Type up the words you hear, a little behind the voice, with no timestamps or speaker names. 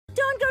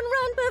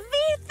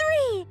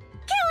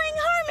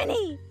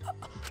Jiminy!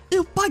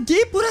 Eu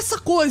paguei por essa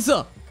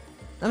coisa!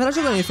 Na verdade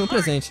eu ganhei, foi um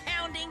presente.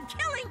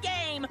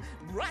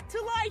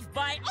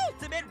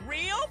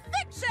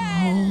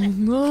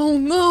 Não,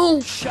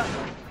 não!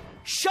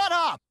 Shut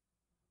up!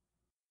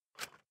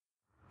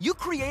 You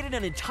created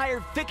an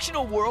entire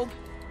fictional world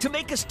to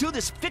make us do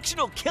this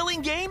fictional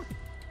killing game?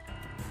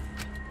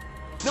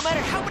 No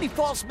matter how many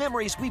false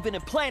memories we've been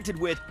implanted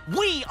with,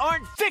 we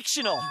aren't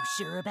fictional! You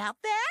sure about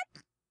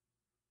that?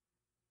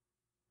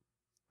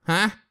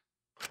 Hã?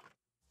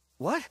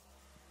 What?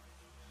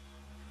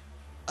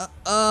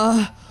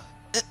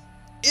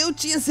 Eu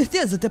tinha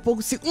certeza até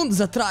poucos segundos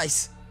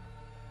atrás.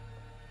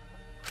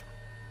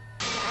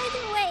 By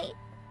the way,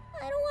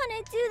 I don't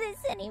want to do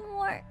this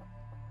anymore.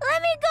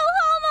 Let me go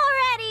home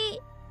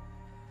already!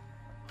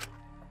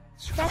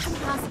 That's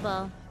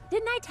impossible.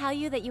 Didn't I tell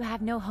you that you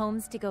have no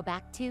homes to go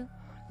back to?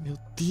 Meu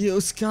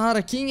Deus,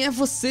 cara, quem é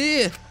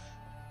você?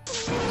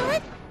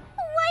 What?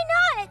 Why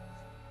not?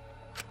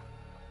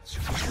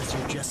 Because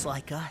you're just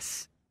like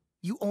us.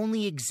 You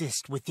only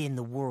exist within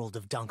the world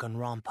of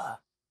Danganronpa.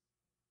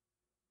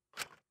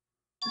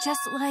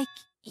 Just like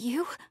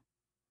you?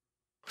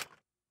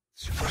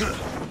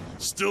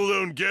 Still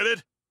don't get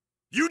it?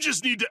 You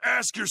just need to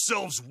ask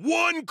yourselves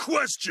one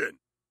question.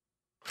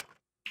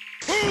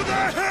 Who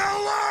the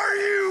hell are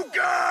you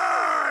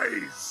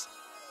guys?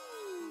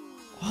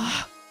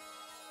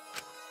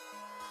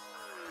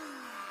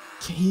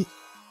 Quem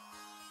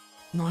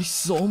nós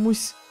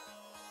somos?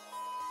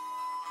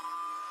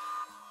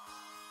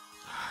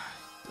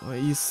 Então é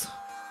isso.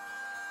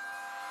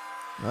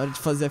 É hora de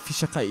fazer a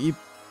ficha cair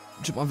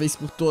de uma vez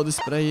por todas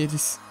pra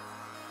eles.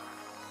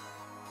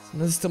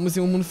 Nós estamos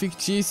em um mundo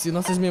fictício e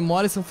nossas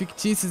memórias são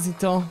fictícias,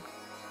 então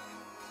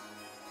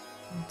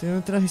não tem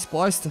outra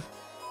resposta.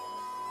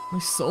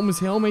 Nós somos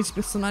realmente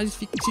personagens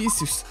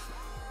fictícios.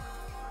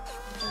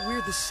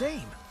 We're the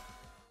same.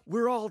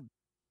 We're all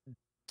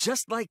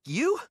just like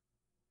you?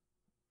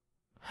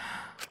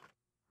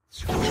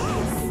 Yes,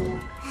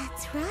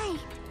 that's right.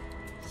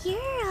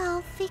 You're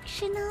all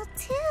fictional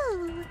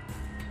too.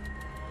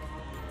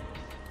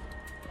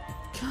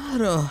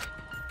 Cara,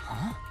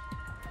 Huh?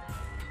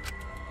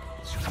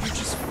 We're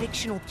just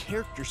fictional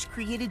characters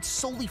created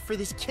solely for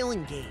this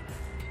killing game.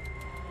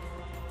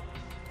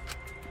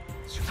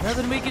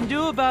 Nothing we can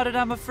do about it,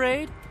 I'm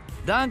afraid.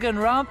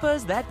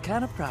 Danganronpa's that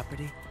kind of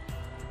property.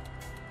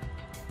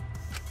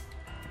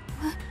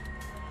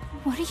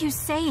 What are you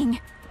saying?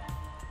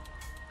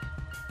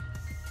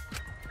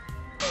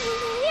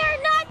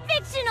 We're not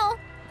fictional!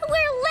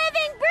 We're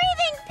living,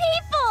 breathing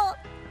people!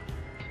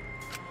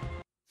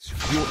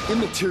 Your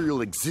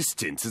immaterial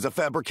existence is a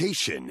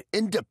fabrication,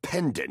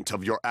 independent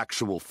of your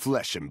actual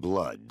flesh and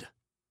blood.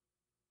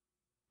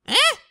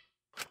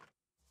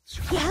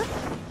 Yep,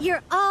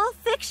 you're all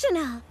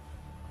fictional.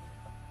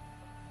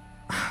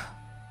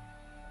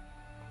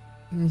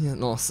 minha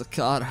nossa,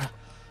 cara.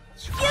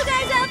 You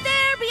guys out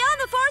there beyond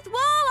the fourth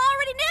wall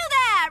already knew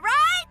that,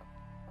 right?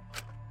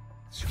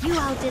 You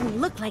all didn't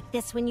look like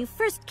this when you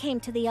first came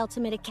to the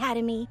Ultimate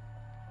Academy.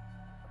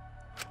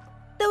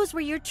 Those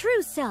were your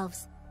true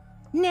selves.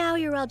 Now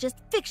you're all just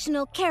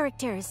fictional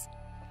characters.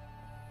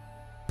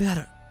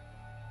 Pera.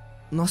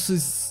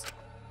 Nossos...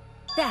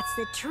 That's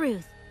the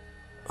truth.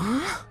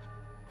 Hã?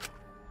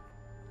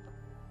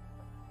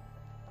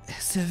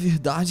 Essa é a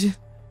verdade?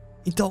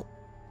 Então,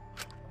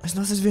 as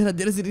nossas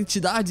verdadeiras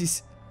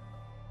identidades...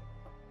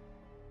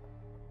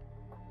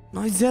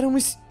 Nós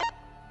éramos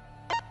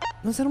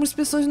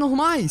pessoas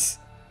normais.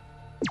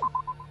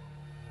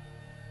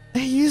 É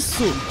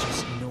isso.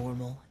 Just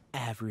normal,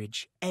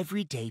 average,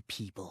 everyday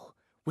people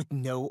with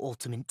no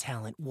ultimate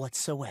talent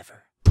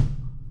whatsoever.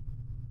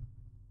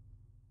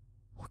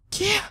 O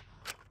quê?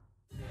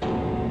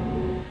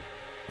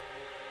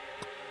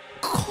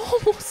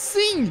 Como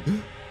assim?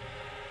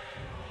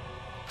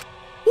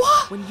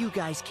 What? When you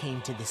guys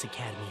came to this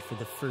academy for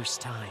the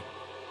first time,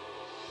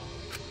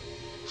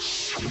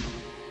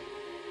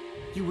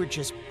 you were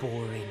just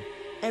boring,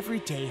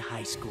 everyday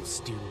high school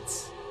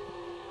students.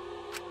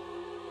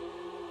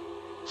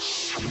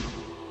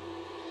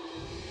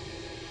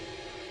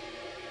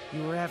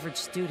 You were average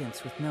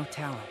students with no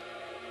talent.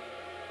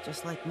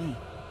 Just like me.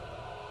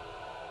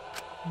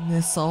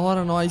 Nessa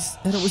hora nós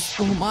éramos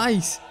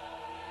normais.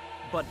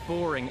 But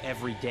boring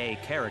everyday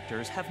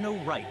characters have no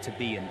right to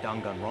be in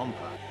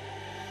Danganronpa.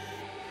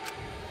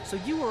 So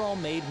you were all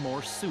made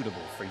more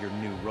suitable for your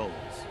new roles.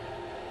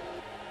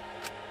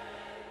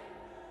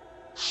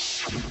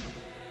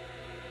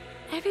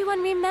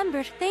 Everyone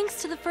remembered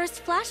thanks to the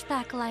first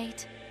flashback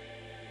light.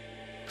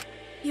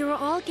 You were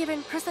all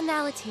given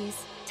personalities,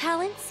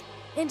 talents,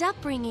 and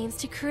upbringings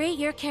to create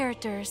your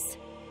characters.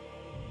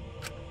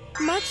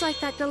 Much like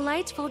that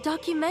delightful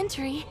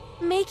documentary,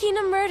 Making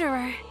a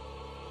Murderer.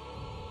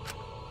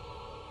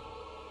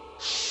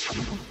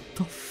 What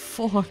the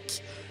fuck?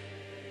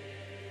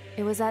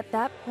 It was at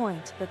that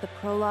point that the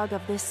prologue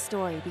of this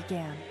story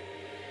began.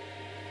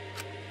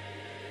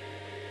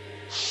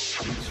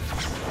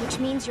 Which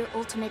means your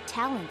ultimate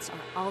talents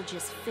are all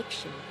just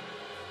fiction.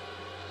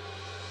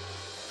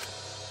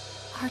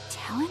 Our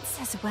talents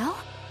as well?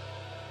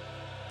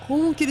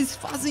 Como que eles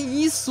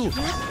fazem isso?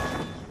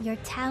 Your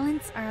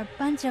talents are a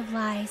bunch of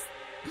lies.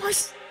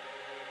 Mas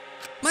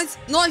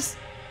nós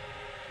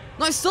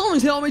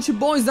somos realmente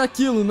bons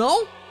naquilo,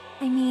 não?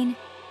 I mean,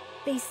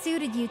 they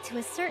suited you to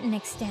a certain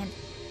extent,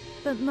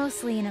 but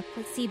mostly in a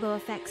placebo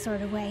effect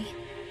sort of way.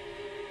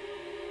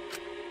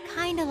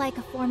 Kinda like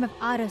a form of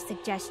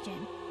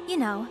auto-suggestion. You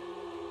know,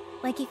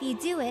 like if you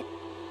do it,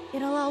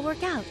 it'll all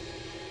work out.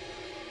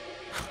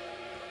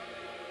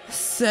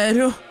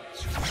 Sério?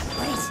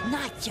 But it's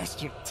not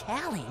just your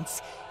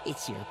talents,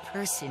 it's your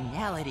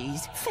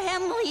personalities,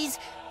 families,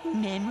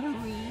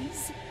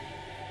 memories.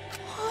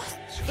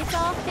 It's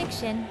all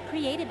fiction,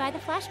 created by the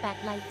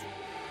flashback light.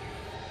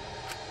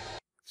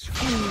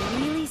 Can you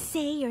really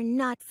say you're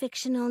not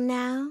fictional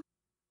now?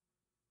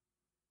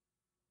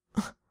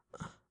 Even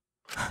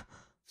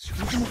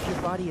if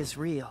your body is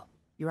real,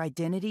 your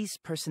identities,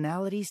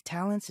 personalities,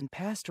 talents, and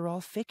past are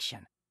all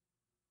fiction.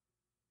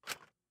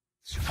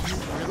 Can you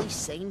really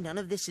say none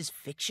of this is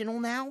fictional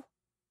now?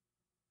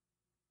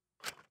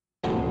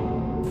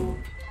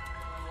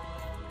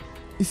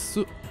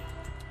 Isso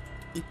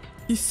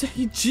é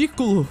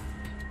ridículo.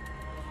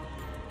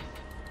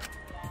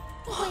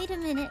 Wait a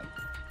minute.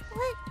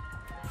 What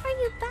are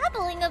you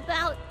babbling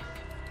about?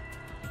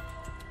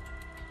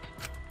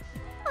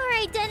 Our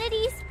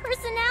identities,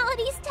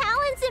 personalities,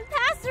 talents, and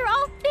pasts are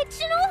all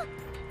fictional?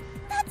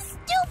 That's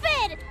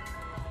stupid!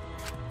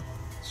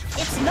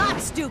 It's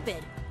not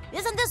stupid!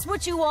 Isn't this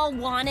what you all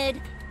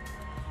wanted?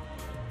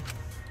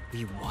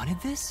 We wanted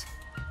this?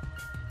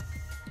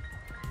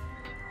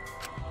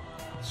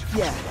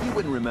 Yeah, you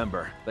wouldn't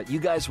remember, but you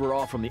guys were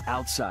all from the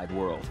outside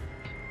world.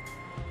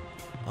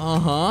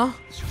 Uh-huh.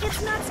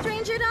 It's not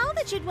strange at all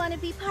that you'd want to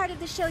be part of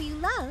the show you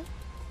love.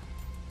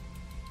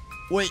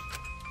 Wait.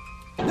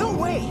 No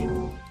way!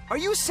 Are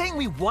you saying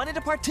we wanted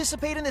to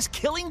participate in this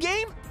killing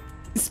game?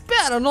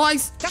 Espera,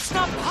 nós... That's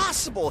not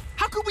possible!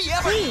 How could we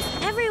ever— Please,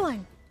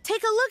 everyone,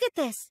 take a look at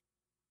this.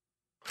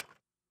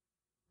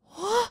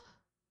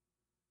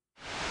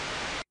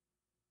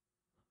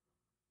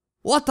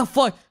 What the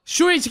fuck?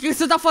 Shuichi, o que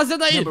você tá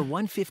fazendo aí? Number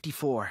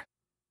 154.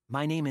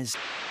 My name is...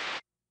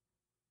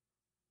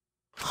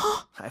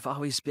 I've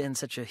always been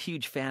such a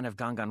huge fan of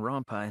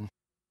Danganronpa and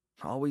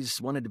always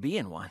wanted to be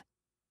in one.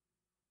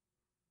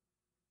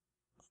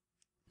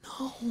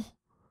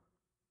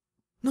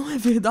 Não é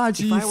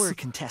verdade If isso. I were a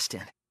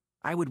contestant,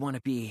 I would want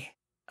to be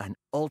an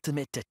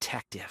ultimate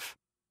detective.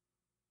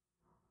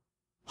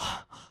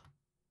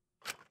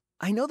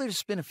 I know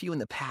there's been a few in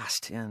the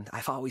past, and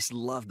I've always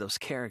loved those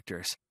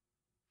characters.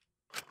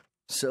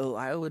 So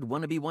I would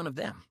want to be one of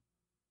them.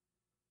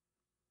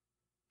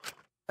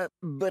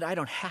 But I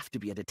don't have to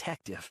be a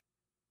detective.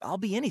 I'll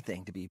be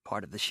anything to be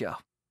part of the show.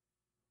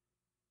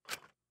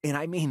 And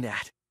I mean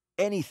that.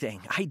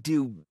 Anything. I'd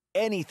do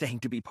anything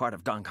to be part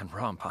of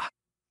Danganronpa.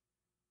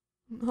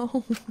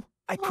 No.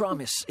 I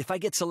promise, if I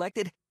get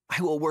selected,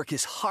 I will work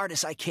as hard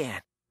as I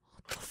can.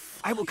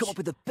 I will come up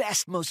with the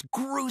best, most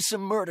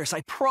gruesome murders,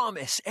 I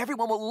promise.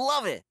 Everyone will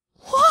love it.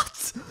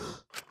 What?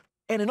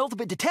 And an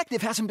ultimate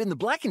detective hasn't been the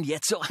blackened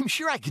yet, so I'm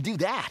sure I could do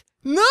that.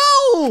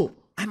 No!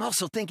 I'm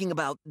also thinking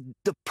about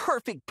the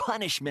perfect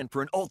punishment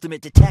for an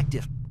ultimate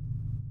detective.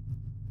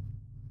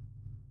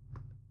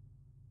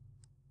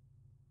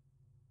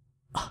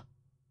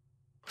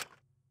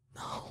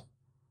 Não.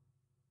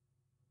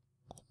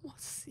 Como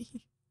assim?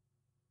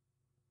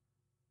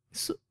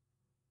 Isso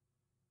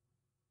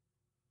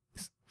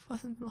não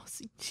faz o menor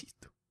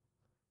sentido.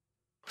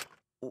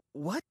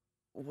 What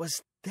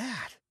was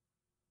that?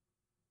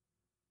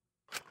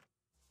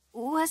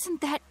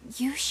 Wasn't that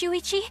you,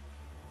 Shuichi?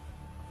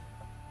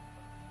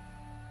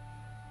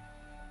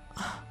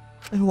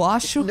 Eu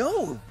acho.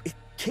 No, it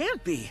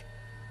can't be.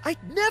 I'd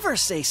never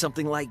say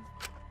something like...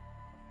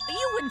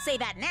 You wouldn't say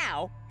that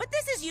now, but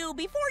this is you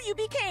before you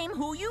became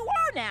who you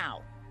are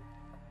now.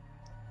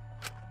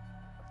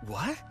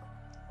 What?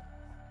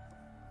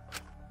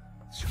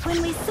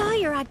 When we saw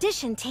your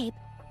audition tape,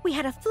 we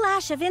had a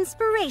flash of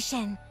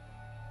inspiration.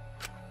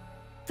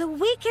 The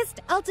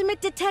weakest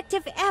ultimate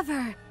detective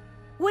ever.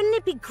 Wouldn't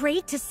it be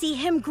great to see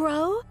him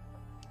grow?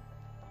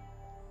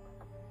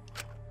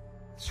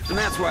 And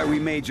that's why we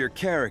made your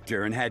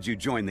character and had you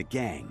join the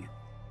gang.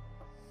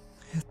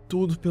 É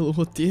tudo pelo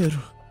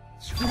roteiro.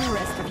 The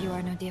rest of you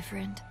are no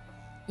different.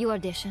 You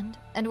auditioned,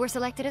 and were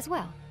selected as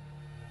well.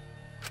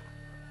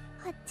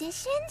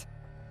 Auditioned?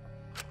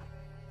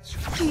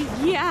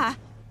 Yeah,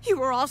 you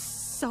were all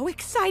so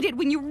excited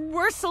when you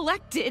were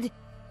selected.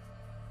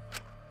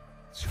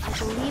 I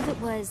believe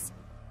it was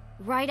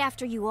right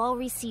after you all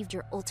received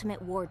your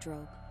ultimate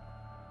wardrobe.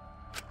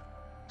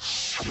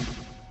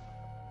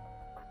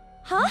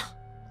 Huh?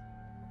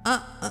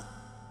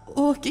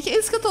 O que é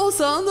isso que eu tô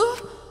usando?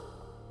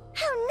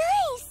 How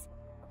nice!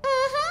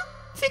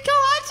 Ficou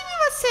ótimo em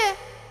você.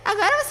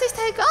 Agora você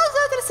está igual aos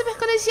outros super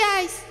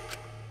colegiais.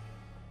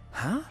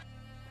 Huh?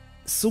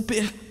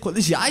 Super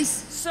colegiais?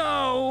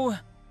 So...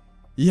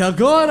 E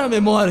agora a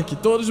memória que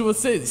todos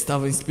vocês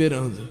estavam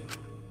esperando.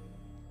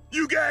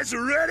 You guys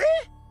are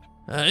ready?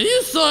 É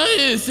isso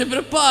aí, se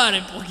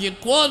preparem, porque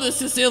quando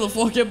esse selo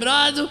for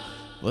quebrado,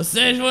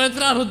 vocês vão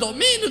entrar no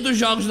domínio dos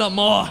Jogos da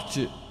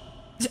Morte.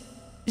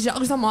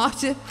 Jogos da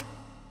Morte?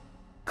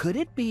 Could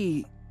it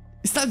be...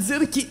 Está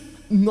dizendo que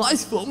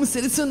nós fomos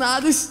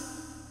selecionados?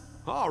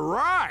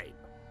 Alright!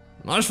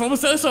 Nós fomos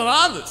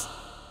selecionados?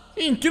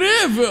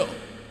 Incrível!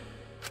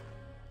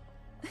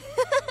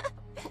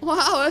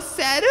 Uau, é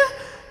sério?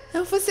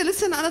 Eu fui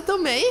selecionada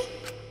também?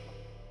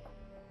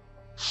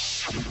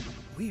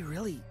 We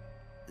really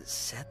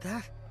said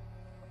that?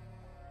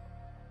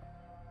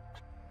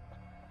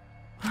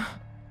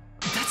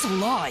 That's a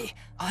lie.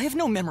 I have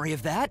no memory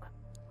of that.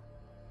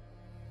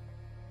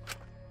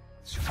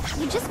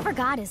 You just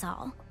forgot is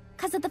all.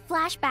 'Cause of the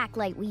flashback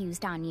light we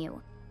used on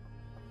you.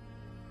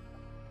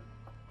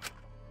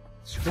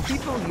 The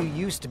people you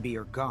used to be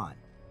are gone.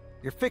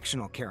 You're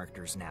fictional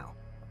characters now.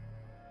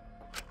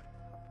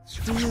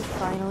 Do you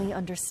finally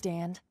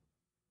understand?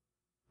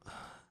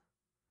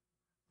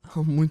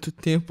 Há muito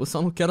tempo, eu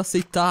só não quero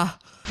aceitar.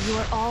 You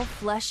are all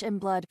flesh and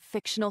blood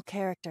fictional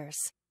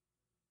characters.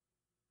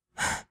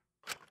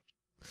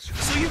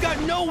 So you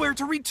got nowhere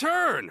to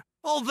return!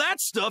 All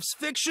that stuff's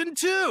fiction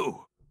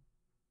too!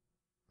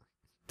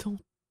 Então,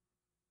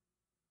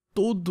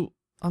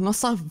 a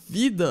nossa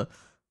vida,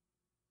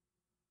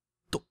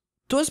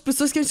 todas as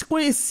pessoas que a gente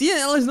conhecia,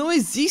 elas não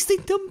existem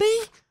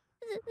também.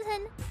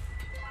 Then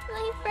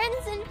my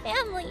friends and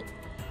family.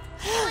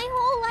 My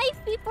whole life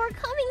before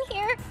coming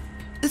here.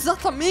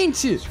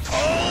 Exatamente!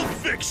 All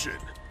fiction!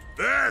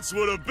 That's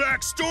what a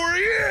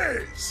backstory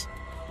is!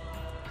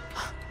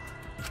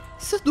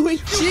 Isso é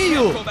doentio! You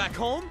can't go back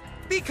home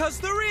because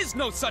there is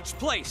no such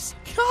place!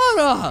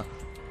 Cara!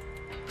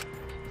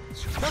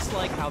 Just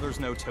like how there's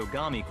no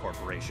Togami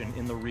Corporation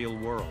in the real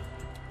world.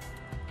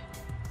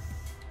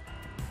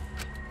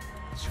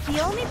 The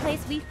only place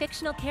we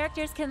fictional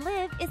characters can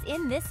live is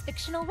in this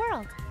fictional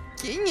world.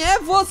 Quem é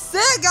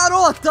você,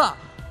 garota?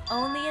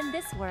 Only in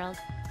this world.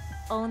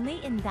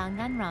 Only in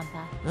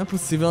Danganronpa. Não é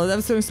possível, ela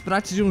deve ser um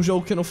sprite de um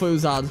jogo que não foi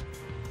usado.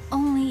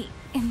 Only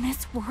in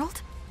this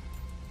world?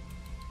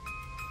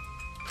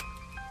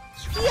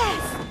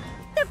 Yes!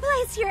 The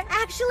place you're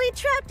actually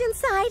trapped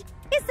inside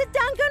is the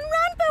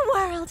Danganronpa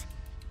world!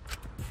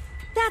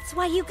 That's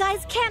why you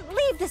guys can't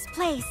leave this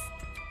place!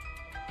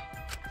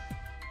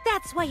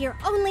 That's why your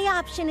only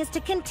option is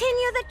to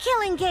continue the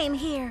killing game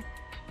here!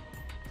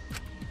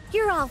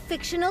 You're all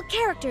fictional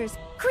characters,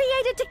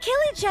 created to kill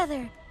each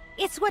other!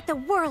 It's what the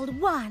world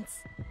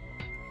wants!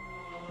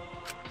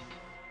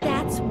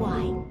 That's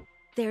why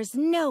there's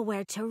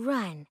nowhere to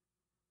run.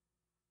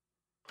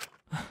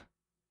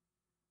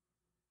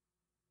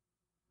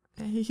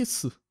 É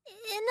isso.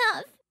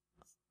 Enough.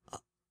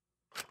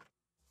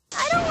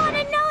 I don't want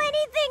to know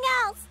anything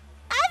else.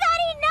 I've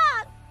had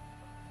enough.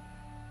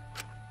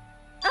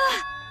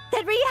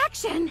 That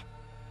reaction!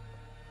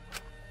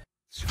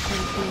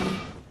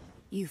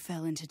 You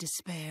fell into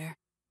despair.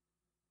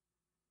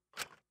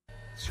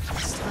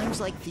 It's times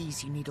like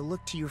these you need to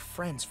look to your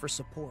friends for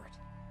support.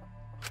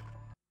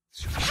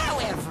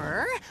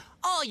 However,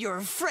 all your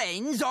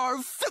friends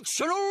are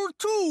fictional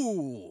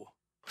too!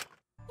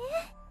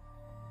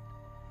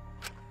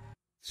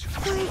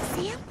 For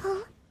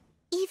example,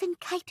 even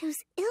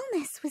Kaito's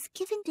illness was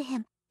given to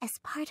him as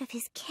part of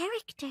his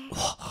character.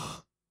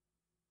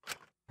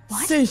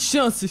 What? Sem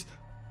chances!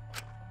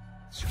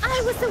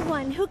 I was the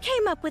one who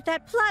came up with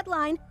that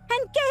plotline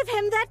and gave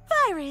him that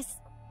virus.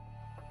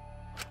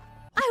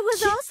 I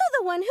was also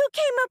the one who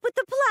came up with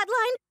the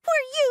plotline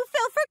where you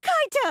fell for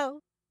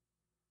Kaito.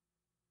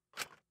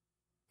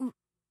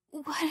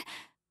 What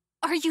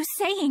are you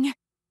saying?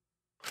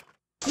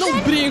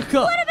 Não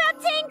brinca! What about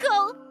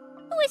Tenko?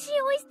 Was she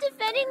always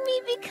defending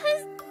me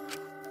because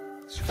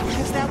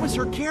that was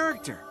her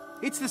character.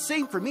 It's the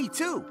same for me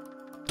too.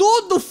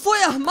 Tudo foi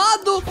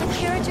armado! A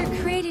character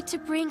created to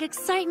bring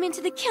excitement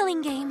to the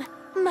killing game,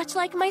 much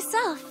like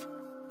myself.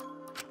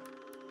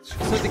 So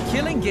the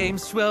killing game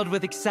swelled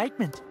with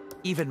excitement.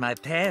 Even my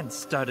pants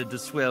started to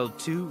swell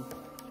too.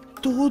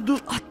 Tudo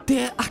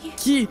até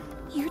aqui.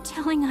 You're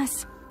telling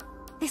us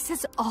this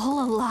is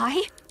all a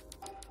lie?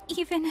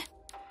 Even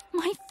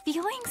my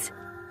feelings?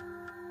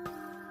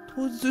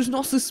 Todos os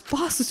nossos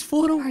passos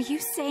foram... Are you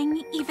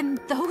saying even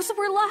those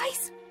were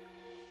lies?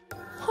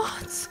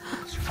 What?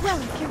 Well,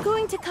 if you're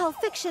going to call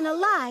fiction a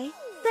lie,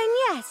 then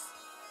yes.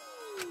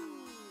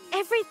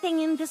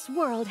 Everything in this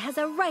world has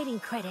a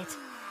writing credit.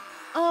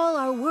 All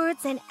our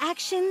words and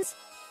actions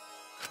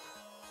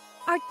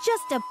are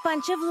just a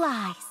bunch of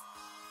lies.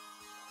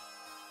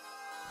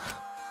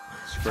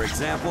 For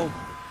example,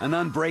 an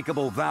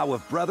unbreakable vow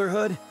of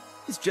brotherhood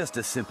is just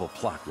a simple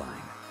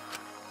plotline.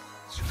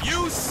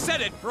 You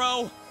said it,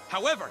 bro!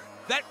 However,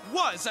 that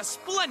was a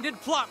splendid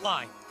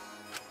plotline!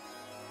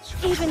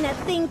 Even that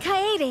thing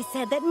Kaede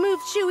said that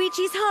moved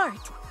Shuichi's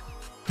heart.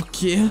 O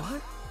quê?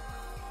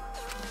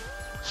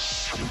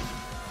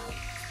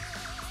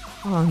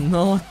 Ah,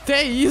 não,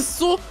 até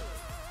isso?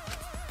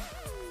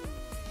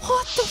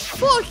 What the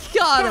fuck,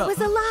 cara? That was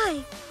a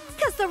lie,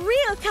 because the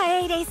real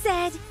Kaede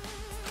said...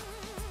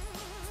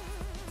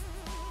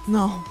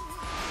 Não.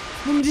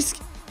 Não me disse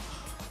que...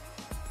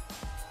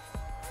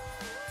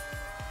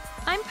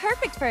 I'm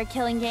perfect for a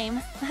killing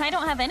game. I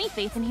don't have any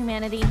faith in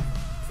humanity.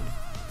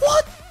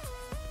 What?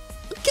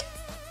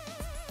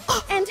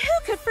 And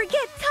who could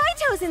forget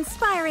Kaito's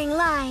inspiring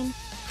line?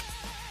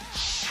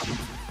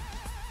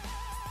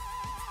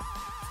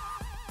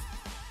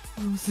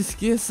 Não se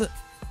esqueça.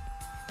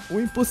 O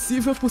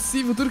impossível é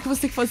possível. Tudo que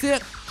você tem que fazer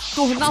é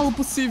torná-lo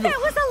possível.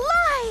 That was a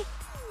lie!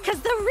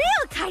 Cause the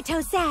real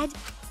Kaito said...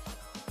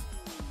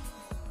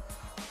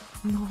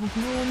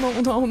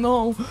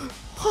 Não.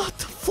 What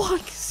the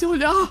fuck? Se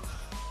olhar...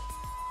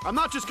 I'm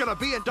not just gonna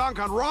be in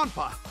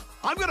Danganronpa.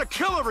 I'm gonna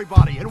kill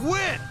everybody and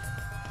win!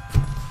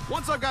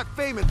 Once I've got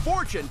fame and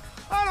fortune,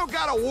 I don't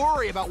gotta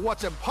worry about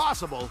what's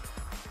impossible.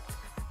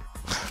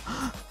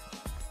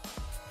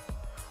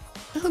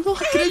 Eu não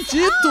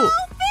acredito! It's all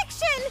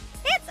fiction!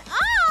 It's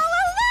all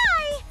a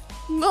lie!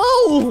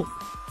 No!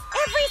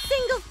 Every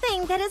single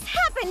thing that has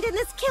happened in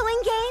this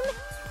killing game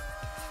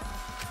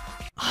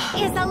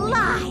is a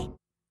lie!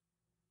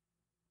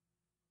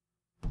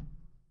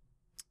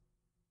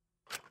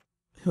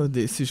 Eu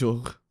odeio esse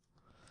jogo.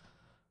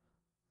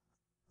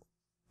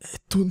 É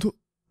tudo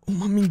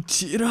uma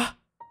mentira.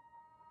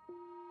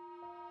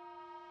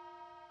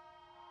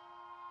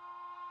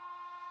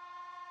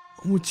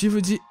 O motivo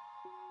de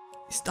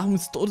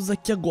estarmos todos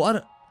aqui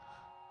agora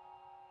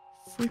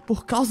foi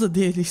por causa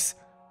deles.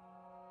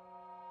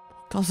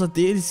 Por causa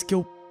deles que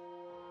eu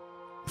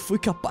fui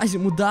capaz de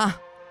mudar.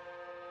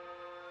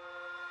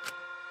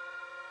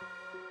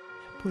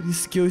 É por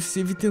isso que eu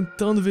estive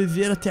tentando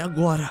viver até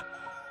agora.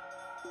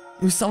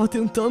 Eu estava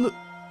tentando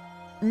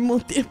me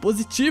manter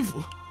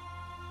positivo.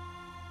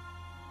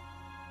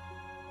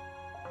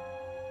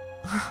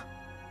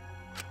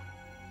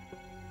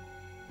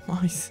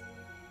 Mas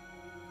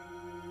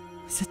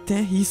até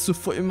isso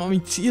foi uma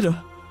mentira.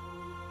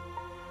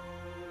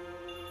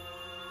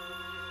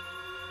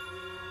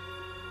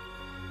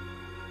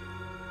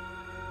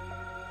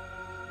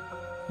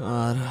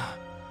 Cara.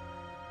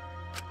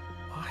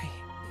 Why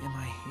am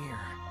I here?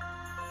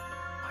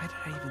 Why did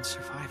I even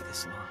survive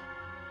this long?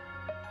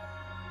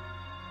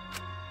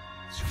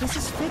 This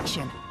is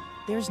fiction.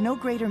 There's no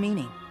greater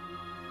meaning.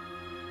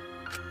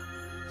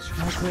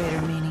 No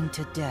greater meaning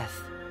to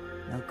death.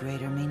 No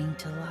greater meaning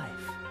to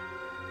life.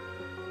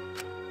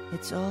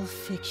 It's all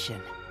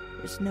fiction.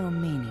 There's no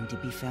meaning to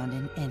be found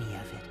in any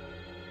of it.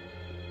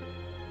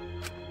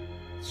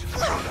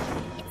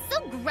 It's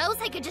so gross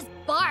I could just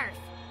barf.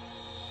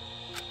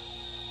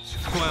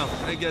 Well,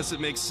 I guess it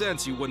makes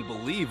sense you wouldn't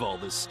believe all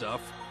this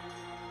stuff.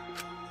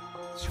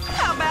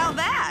 How about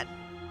that?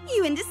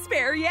 You in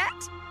despair yet?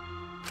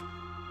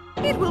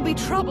 It will be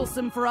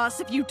troublesome for us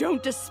if you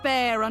don't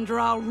despair under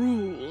our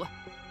rule.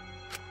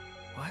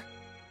 What?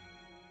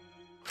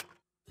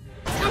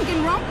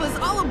 Danganronpa's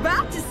all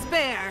about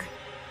despair!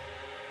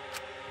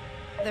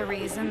 The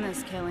reason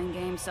this killing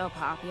game's so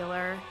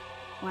popular,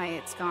 why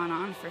it's gone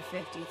on for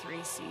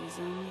 53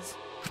 seasons.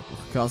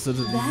 Por causa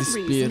do That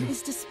desespero. reason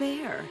is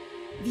despair.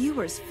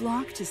 Viewers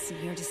flock to see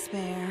your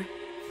despair.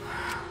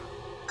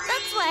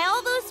 That's why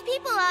all those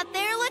people out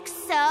there look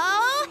so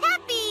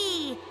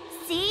happy!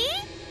 See?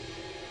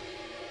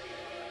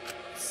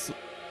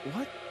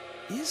 What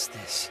is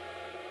this?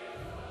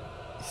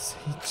 Isso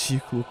é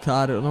ridículo,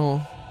 cara. Eu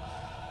não...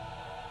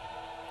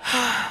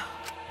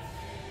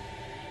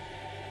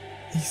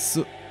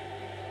 Isso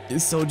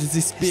é o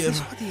desespero. Is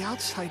this what the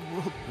outside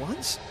world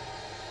wants?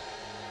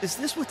 Is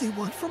this what they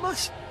want from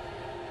us?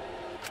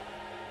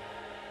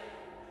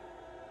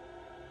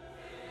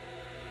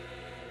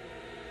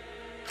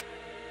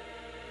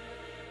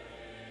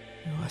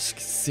 Eu acho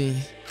que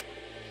sim.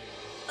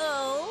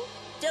 Oh,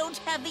 don't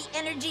have the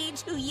energy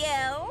to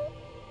yell?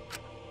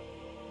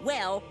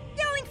 Well,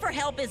 yelling for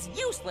help is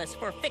useless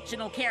for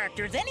fictional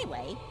characters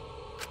anyway.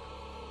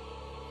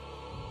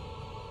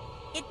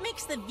 It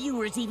makes the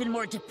viewers even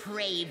more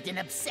depraved and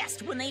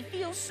obsessed when they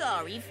feel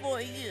sorry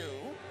for you.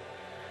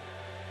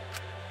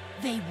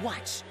 They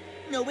watch,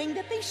 knowing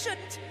that they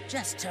shouldn't,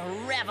 just to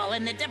revel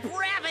in the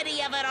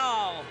depravity of it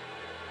all.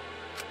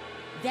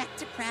 That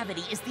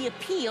depravity is the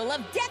appeal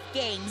of death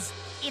games.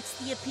 It's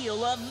the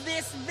appeal of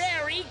this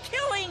very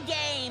killing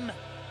game.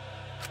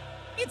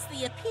 It's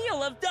the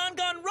appeal of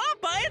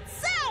Danganronpa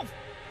itself!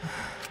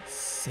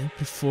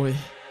 Sempre foi.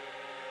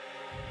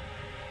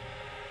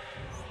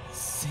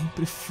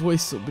 Sempre foi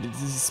sobre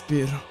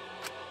desespero.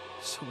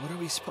 So what are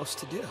we supposed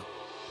to do?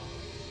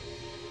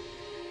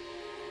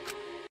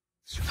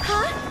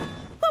 Huh?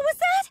 What was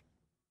that?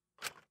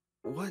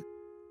 What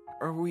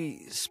are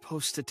we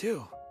supposed to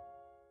do?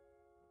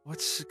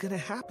 What's gonna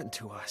happen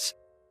to us?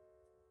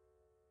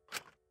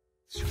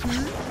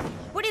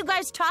 What are you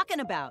guys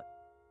talking about?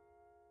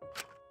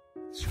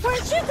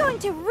 Weren't you going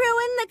to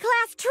ruin the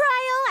class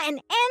trial and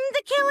end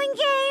the killing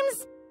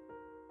games?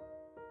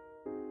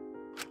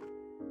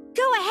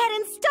 Go ahead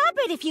and stop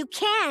it if you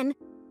can.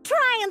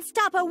 Try and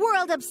stop a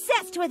world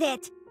obsessed with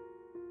it.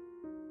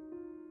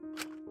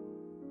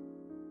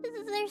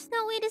 There's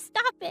no way to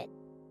stop it.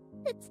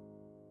 It's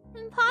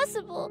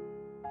impossible.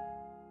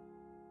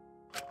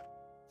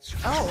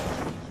 Oh,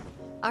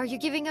 Are you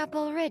giving up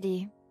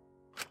already?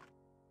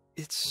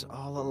 It's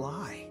all a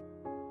lie,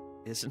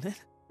 isn't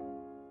it?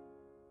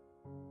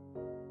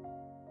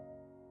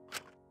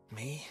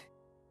 Me,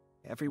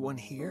 everyone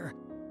here,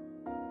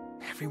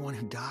 everyone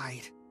who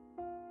died.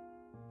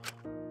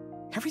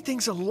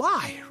 Everything's a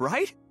lie,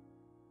 right?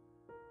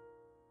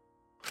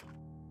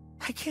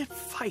 I can't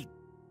fight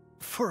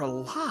for a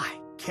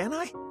lie, can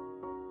I?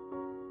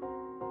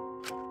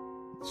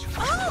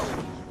 Oh!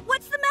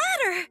 What's the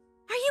matter?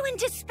 Are you in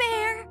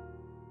despair?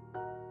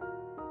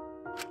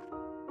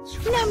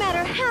 No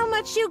matter how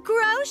much you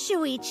grow,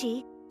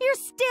 Shuichi, you're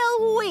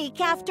still weak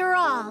after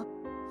all.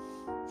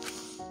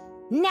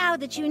 Now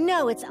that you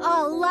know it's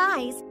all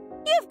lies,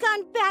 you've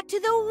gone back to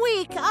the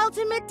weak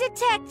ultimate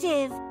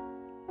detective.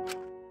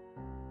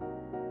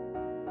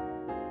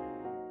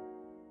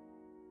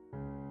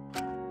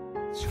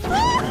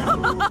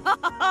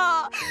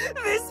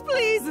 This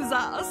pleases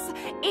us.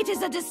 It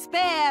is a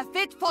despair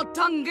fit for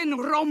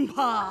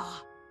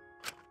Danganronpa.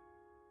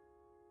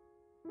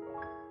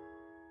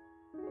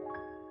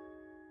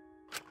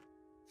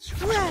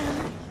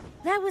 Well,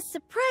 that was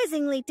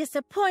surprisingly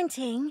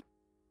disappointing.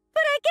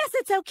 But I guess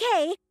it's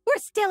okay. We're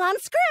still on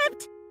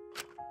script.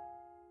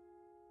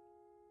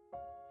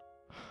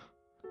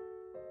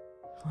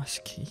 Eu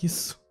acho que é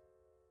isso.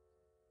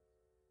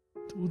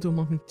 Tudo é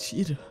uma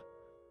mentira.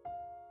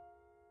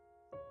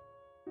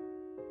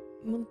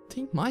 Não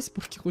tem mais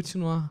por que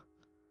continuar.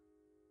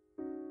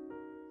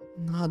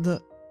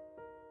 Nada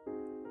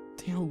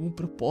tem algum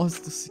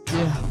propósito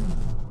sequer.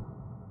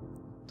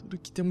 Tudo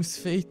que temos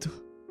feito,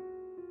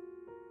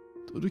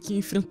 tudo que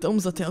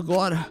enfrentamos até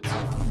agora,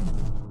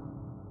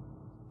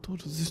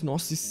 todos os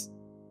nossos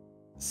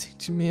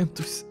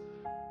sentimentos,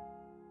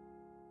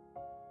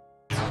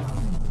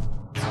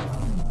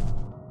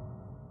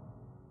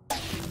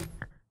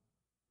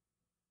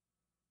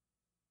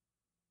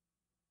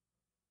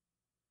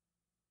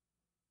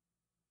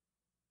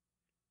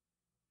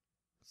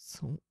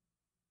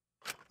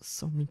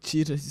 são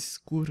mentiras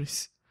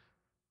escuras.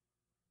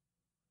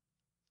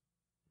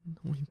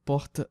 Não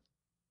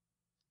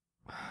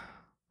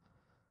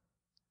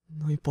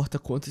importa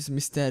quantos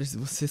mistérios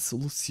você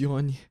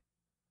solucione.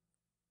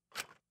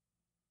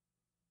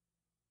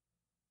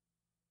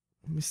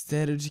 O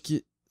mistério de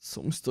que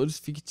somos todos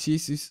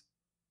fictícios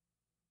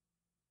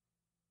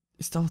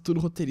estava tudo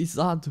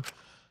roteirizado.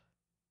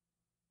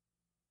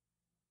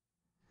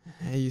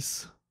 É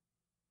isso.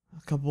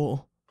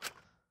 Acabou.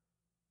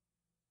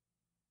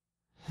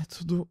 É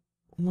tudo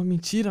uma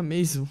mentira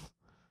mesmo.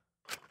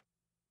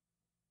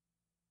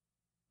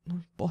 Não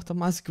importa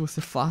mais o que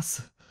você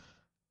faça.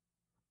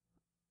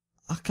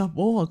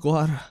 Acabou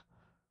agora.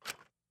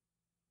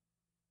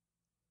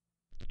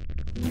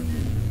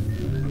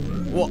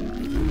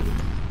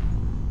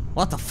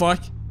 What the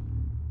fuck?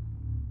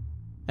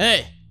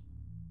 Hey!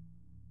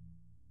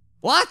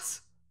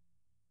 What?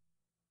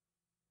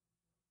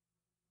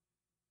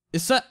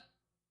 Isso é...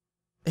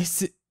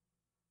 Esse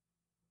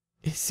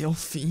é o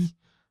fim.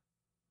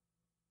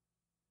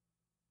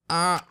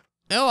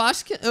 Eu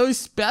acho que... Eu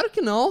espero que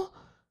não.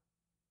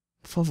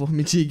 Por favor,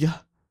 me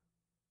diga.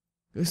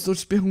 Eu estou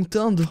te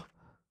perguntando.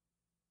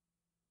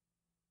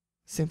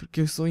 Sempre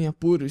que eu estou em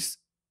apuros,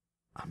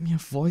 a minha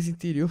voz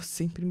interior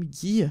sempre me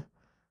guia.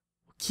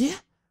 O quê?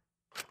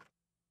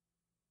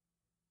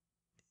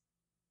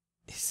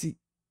 Esse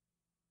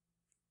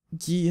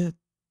guia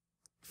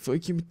foi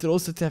o que me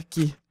trouxe até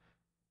aqui.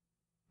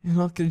 Eu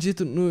não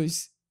acredito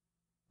nos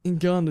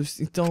enganos,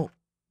 então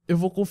eu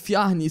vou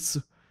confiar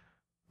nisso.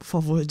 Por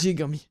favor,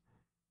 diga-me.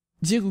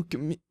 Diga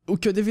o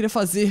que eu deveria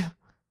fazer.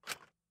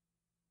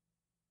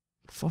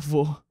 Por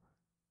favor.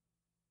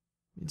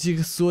 Me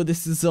diga sua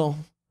decisão.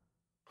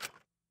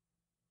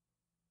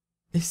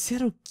 Esse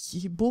era o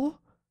Keebo?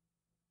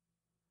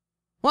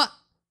 What?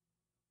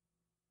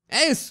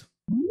 É isso?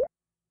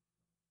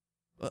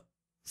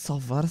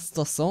 Salvar a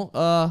situação?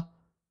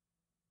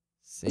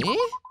 Sim?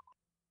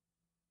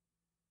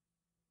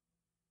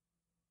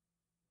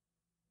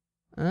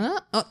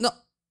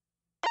 Não.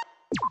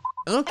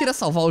 Eu não queria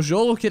salvar o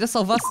jogo, eu queria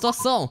salvar a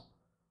situação.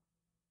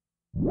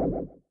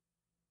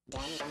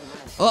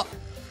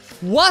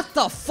 What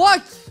the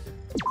fuck?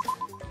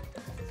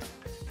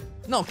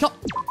 Não, calma.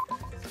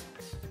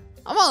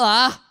 Vamos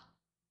lá.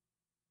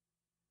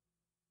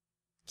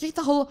 O que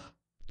tá rolando?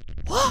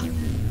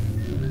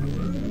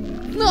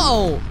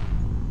 Não.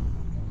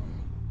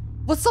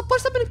 Você só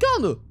pode estar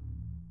brincando.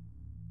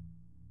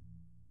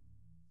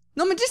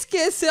 Não me diz que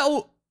esse é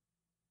o...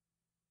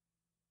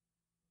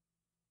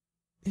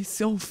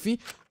 Esse é o fim.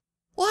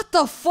 What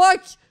the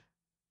fuck?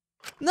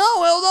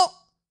 Não, eu não...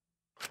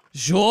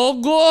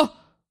 Jogo!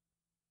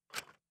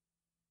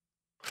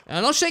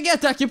 Eu não cheguei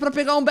até aqui pra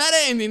pegar um bad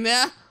ending,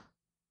 né?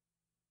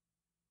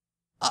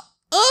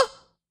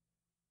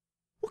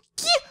 O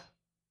quê?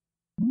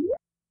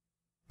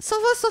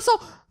 Salvar a situação.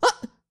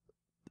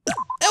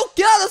 Eu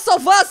quero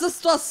salvar essa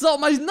situação,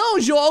 mas não o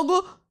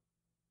jogo.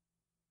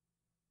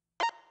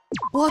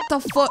 What the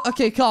fuck?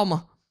 Ok,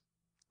 calma.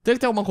 Tem que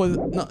ter alguma coisa.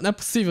 Não é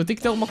possível. Tem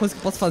que ter alguma coisa que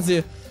eu possa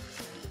fazer.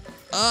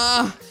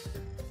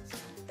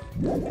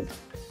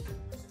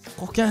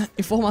 Qualquer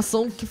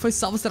informação que foi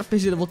salva será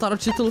perdida. Voltar ao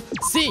título?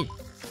 Sim!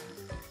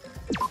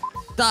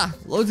 Tá,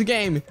 load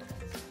game.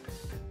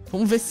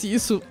 Vamos ver se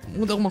isso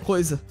muda alguma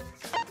coisa.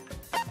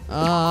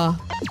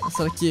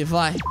 Essa daqui,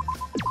 vai.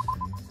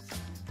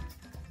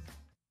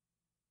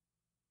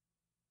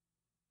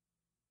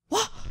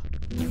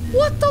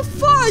 What the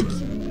fuck?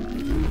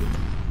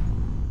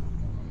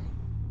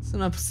 Isso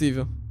não é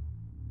possível.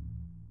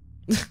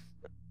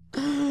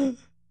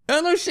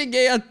 Eu não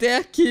cheguei até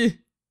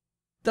aqui.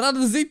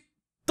 Traduzi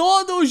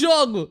todo o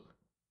jogo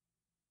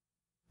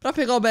pra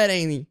pegar o bad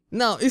ending.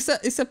 Não, isso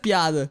é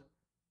piada.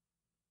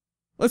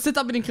 Você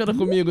tá brincando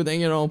comigo,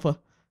 Danganronpa.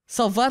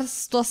 Salvar a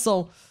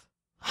situação.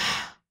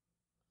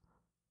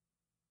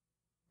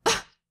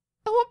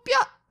 É uma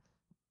piada.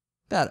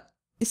 Pera,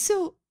 e se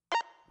eu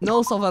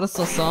não salvar a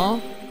situação?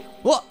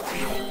 Oh!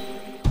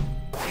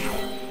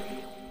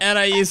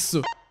 Era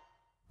isso.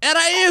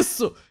 Era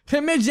isso!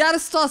 Remediar a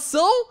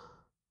situação?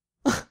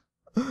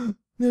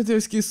 Meu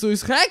Deus, que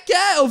susto.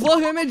 Eu vou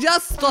remediar a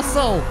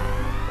situação.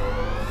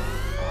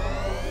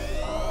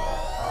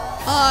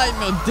 Ai,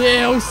 meu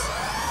Deus.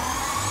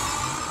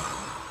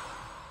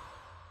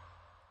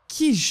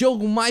 Que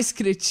jogo mais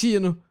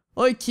cretino.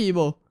 Oi,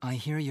 Keebo. I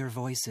hear your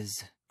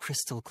voices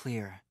crystal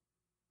clear.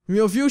 Me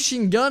ouviu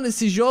xingando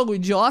esse jogo,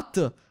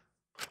 idiota?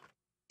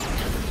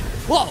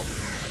 Uou!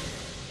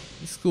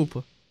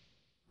 Desculpa.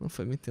 Não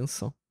foi minha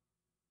intenção.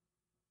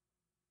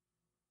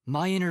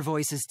 My inner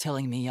voice is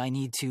telling me I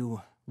need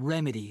to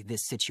remedy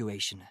this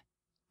situation.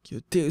 Que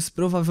o Deus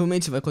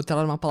provavelmente vai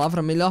encontrar uma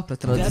palavra melhor pra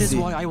traduzir. That is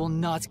why I will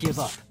not give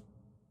up.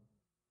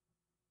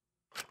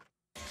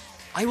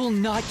 I will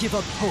not give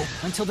up hope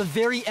until the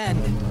very end.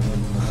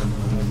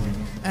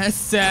 É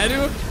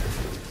sério?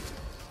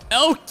 É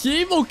o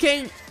Keebo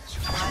quem...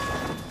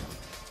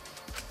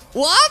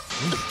 What?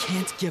 We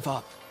can't give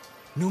up.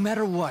 No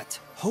matter what,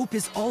 hope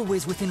is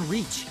always within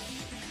reach.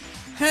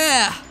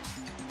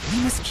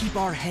 We must keep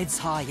our heads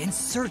high and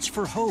search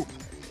for hope,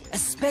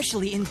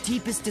 especially in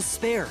deepest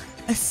despair.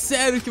 É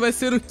sério que vai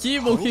ser o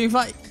Keebo quem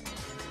vai...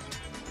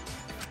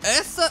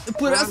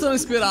 Por essa eu não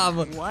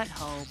esperava. What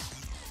hope?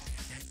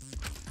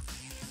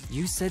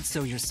 You said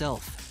so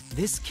yourself.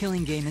 This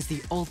killing game is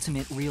the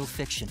ultimate real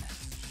fiction.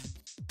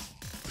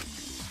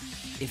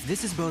 If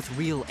this is both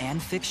real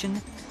and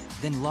fiction,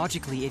 then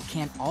logically it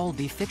can't all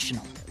be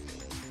fictional.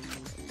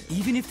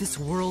 Even if this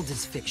world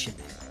is fiction,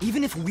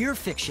 even if we're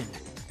fiction,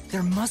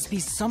 there must be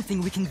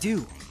something we can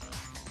do.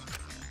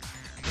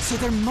 So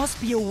there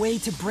must be a way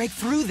to break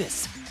through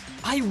this.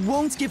 I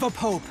won't give up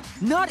hope.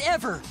 Not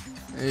ever.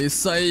 É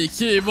isso aí,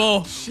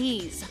 Keebo.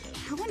 Jeez,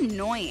 how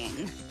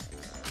annoying.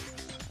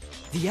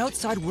 The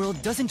outside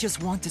world doesn't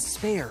just want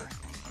despair.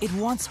 It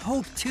wants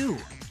hope too.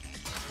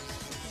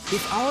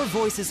 If our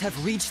voices have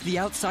reached the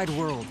outside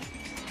world,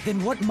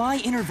 then what my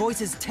inner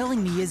voice is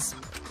telling me is...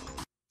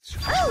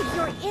 Oh,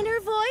 your inner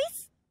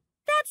voice?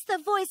 That's the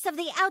voice of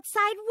the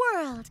outside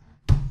world.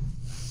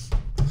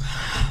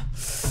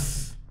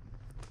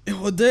 Eu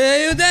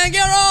odeio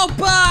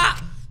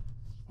Danganronpa!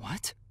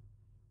 What?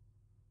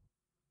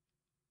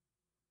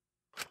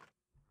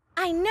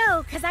 I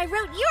know, because I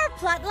wrote your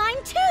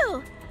plotline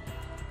too.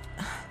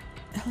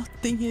 Ela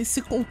tem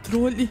esse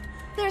controle.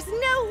 There's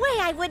no way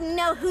I wouldn't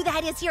know who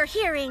that is you're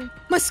hearing.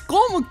 Mas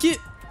como que...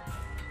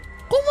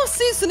 Como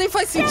assim? Isso nem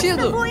faz sentido.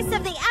 That's the voice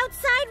of the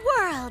outside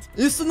world.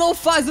 Isso não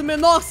faz o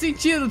menor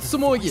sentido,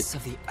 Tsumugi. Voice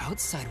of the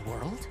outside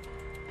world?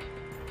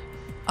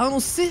 A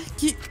não ser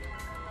que...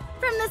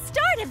 From the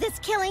start of this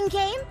killing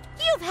game,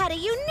 you've had a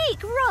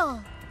unique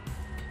role.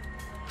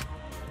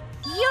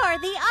 You're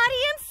the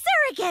audience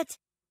surrogate.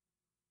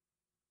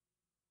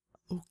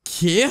 O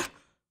quê?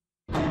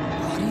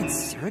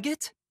 Audience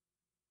surrogate?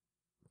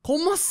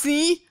 Como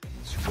assim?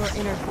 Your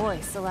inner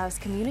voice allows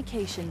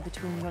communication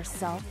between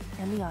yourself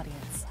and the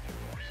audience.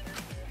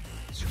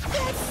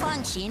 That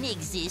function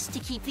exists to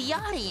keep the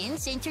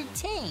audience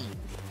entertained.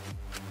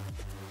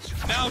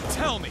 Now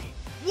tell me,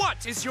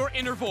 what is your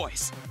inner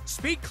voice?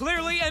 Speak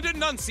clearly and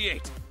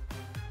enunciate.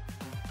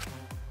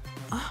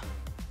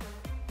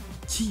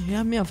 Que é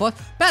a minha voz?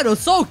 Pera, eu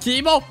sou o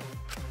Keebo?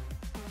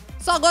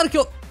 Só agora que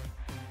eu...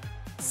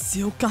 Se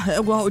eu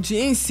carrego a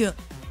audiência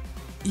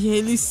e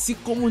eles se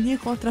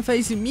comunicam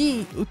através de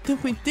mim o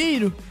tempo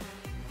inteiro,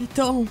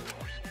 então...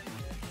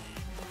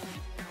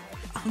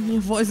 A minha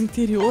voz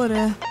interior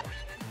é...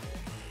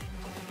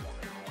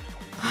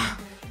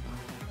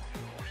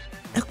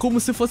 É como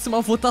se fosse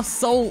uma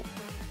votação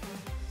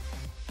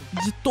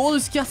de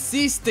todos que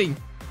assistem.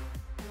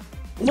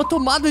 Uma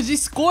tomada de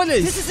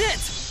escolhas. This is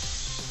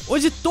it.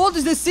 Onde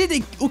todos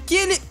decidem o que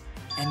ele...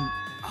 An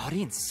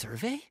audience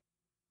survey?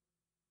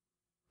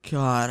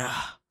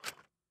 Cara...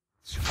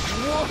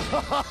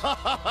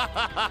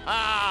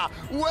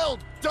 Well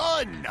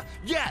done!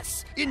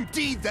 Yes,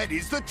 indeed that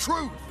is the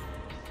truth!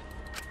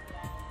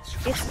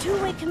 It's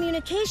two-way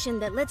communication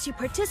that lets you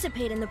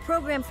participate in the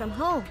program from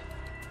home.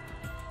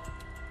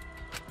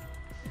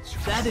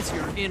 That is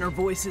your inner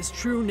voice's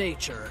true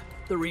nature,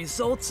 the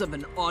results of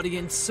an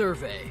audience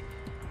survey.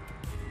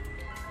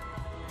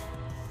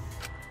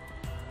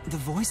 The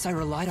voice I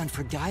relied on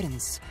for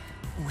guidance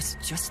was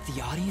just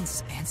the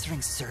audience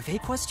answering survey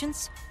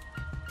questions?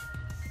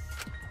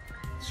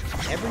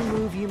 Every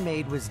move you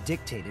made was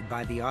dictated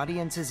by the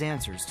audience's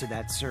answers to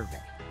that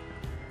survey.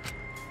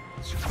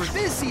 For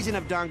this season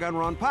of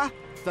Danganronpa,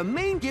 the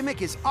main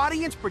gimmick is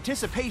audience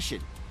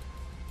participation.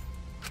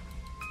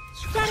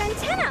 That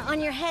antenna on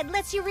your head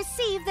lets you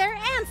receive their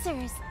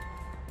answers.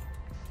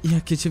 E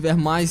aqui tiver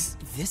mais...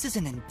 This is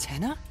an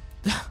antenna?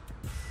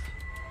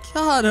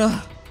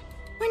 Cara...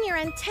 When your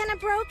antenna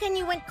broke and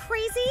you went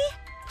crazy,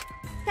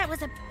 that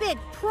was a big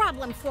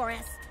problem for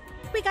us.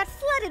 We got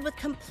flooded with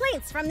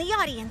complaints from the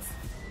audience.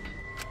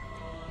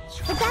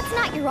 But that's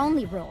not your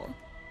only role.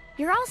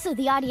 You're also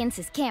the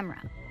audience's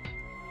camera.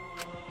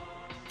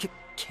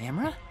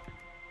 Camera?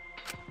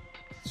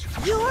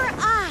 Your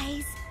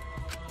eyes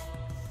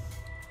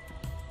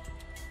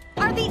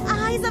are the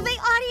eyes of the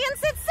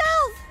audience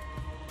itself!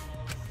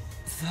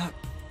 The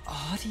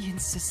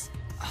audience's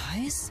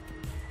eyes?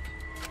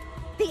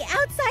 The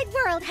outside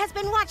world has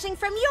been watching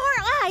from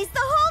your eyes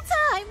the whole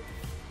time!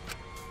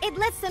 It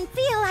lets them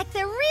feel like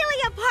they're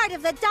really a part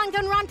of the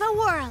Danganronpa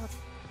world.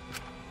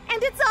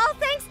 And it's all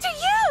thanks to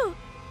you!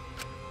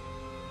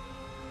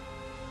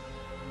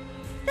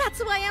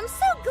 That's why I'm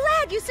so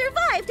glad you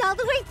survived all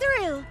the way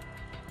through!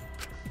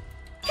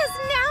 'Cause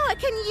now I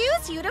can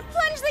use you to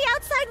plunge the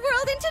outside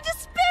world into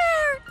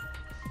despair!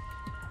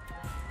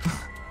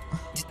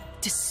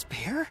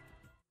 Despair?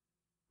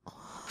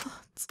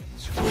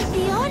 If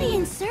the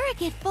audience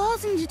surrogate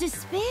falls into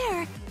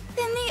despair,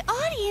 then the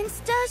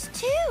audience does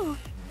too.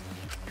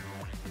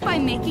 By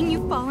making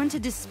you fall into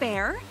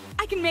despair,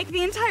 I can make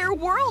the entire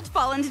world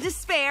fall into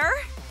despair.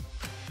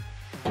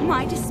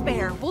 My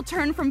despair will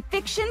turn from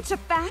fiction to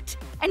fact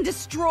and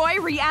destroy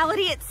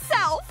reality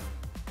itself.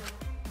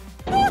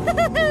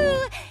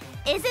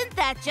 Isn't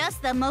that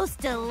just the most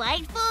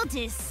delightful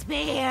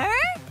despair?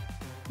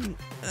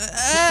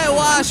 Eu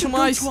acho, Go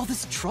mas... to all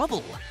this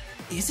trouble.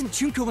 Isn't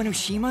Junko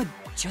Enoshima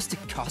just a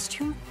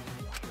costume?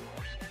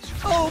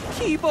 Oh,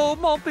 Keebo,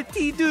 mon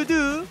petit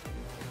doudou.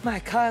 My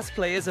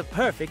cosplay is a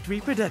perfect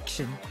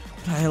reproduction.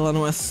 Pra ela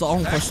não é só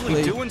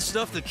Actually cosplay. doing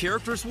stuff the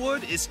characters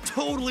would is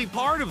totally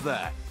part of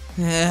that.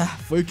 É,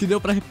 foi o que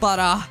deu pra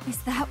reparar. Is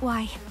that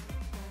why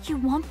you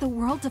want the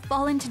world to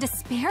fall into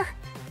despair?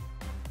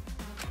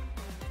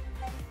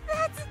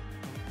 That's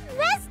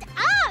messed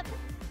up!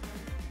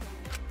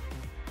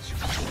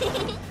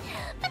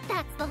 But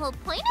that's the whole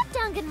point of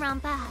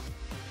Danganronpa.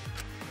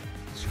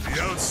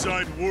 The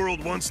outside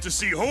world wants to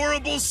see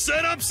horrible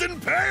setups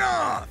and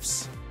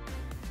payoffs!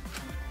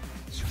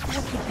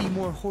 What could be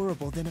more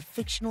horrible than a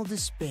fictional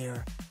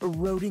despair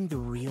eroding the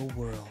real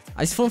world?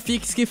 As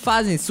fanfics que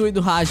fazem, Sui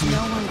do Hajime.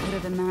 No one could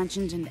have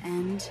imagined an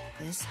end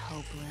this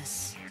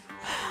hopeless.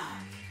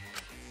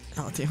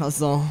 Ela tem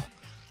razão.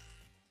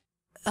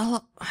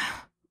 Ela...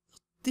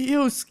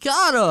 Deus,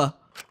 cara!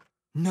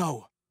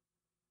 No.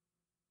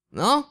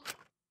 Não?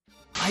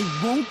 I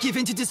won't give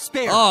in to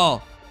despair.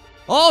 Oh!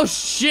 Oh,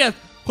 shit!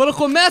 Quando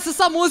começa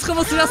essa música,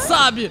 você já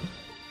sabe!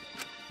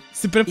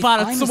 Se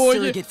prepara, If I'm a Tsumogi.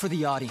 surrogate for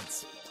the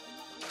audience,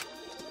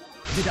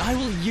 then I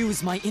will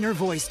use my inner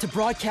voice to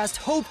broadcast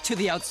hope to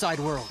the outside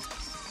world.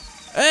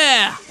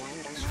 É!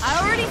 I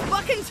already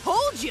fucking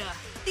told you!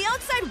 The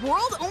outside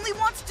world only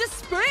wants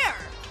despair!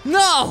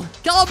 Não!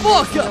 Cala a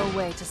boca! There's no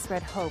way to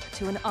spread hope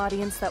to an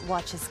audience that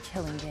watches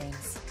killing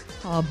games.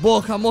 Cala a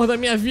boca, amor da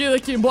minha vida,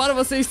 que embora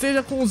você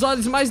esteja com os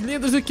olhos mais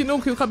lindos do que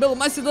nunca e o cabelo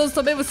mais sedoso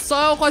também, você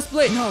só é um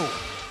cosplay. No,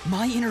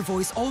 my inner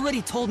voice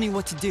already told me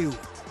what to do.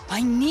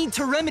 I need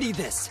to remedy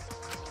this.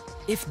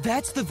 If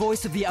that's the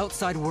voice of the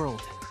outside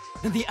world,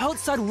 then the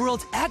outside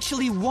world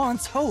actually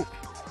wants hope.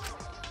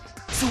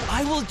 So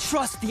I will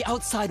trust the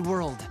outside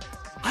world.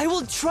 I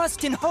will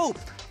trust in hope.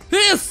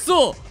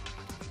 Isso!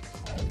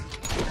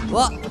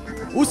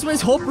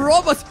 Ultimate Hope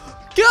Robots.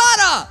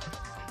 Cara!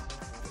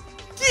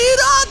 Que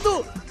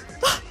irado!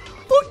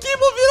 O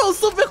Keebo virou um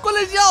super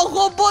colegial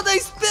robô da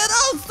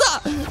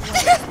esperança!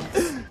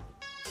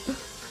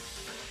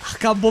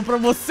 Acabou pra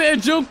você,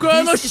 Junko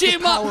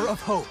Enoshima!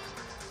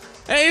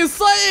 É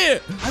isso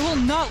aí! I will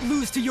not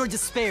lose to your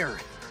despair.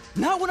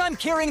 Not when I'm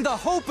carrying the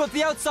hope of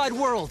the outside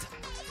world.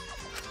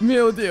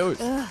 Meu Deus.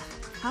 Ugh,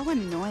 how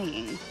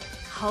annoying.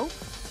 Hope?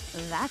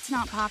 That's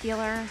not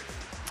popular.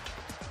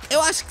 Eu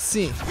acho que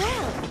sim.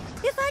 Well,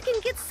 if I can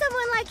get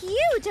someone like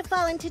you to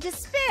fall into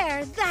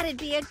despair, that'd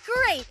be a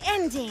great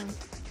ending.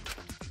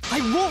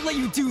 I won't let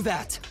you do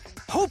that.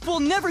 Hope will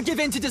never give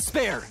in to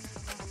despair.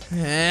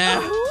 É.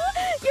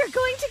 Oh, you're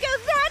going to go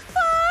that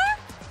far?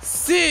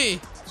 Sim.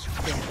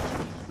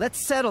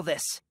 Let's settle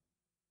this.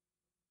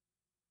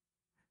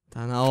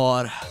 Tá na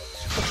hora.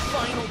 The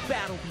final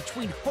battle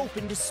between hope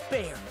and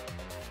despair.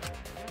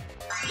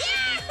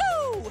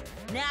 Yahoo!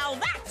 Now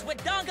that's what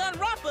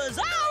Danganronpa's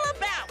all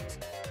about!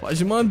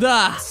 Pode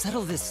mandar.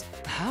 Settle this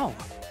how?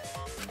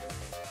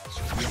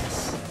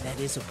 Yes, that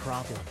is a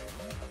problem.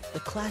 The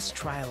class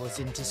trial is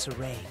in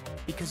disarray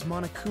because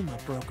Monokuma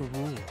broke a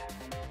rule.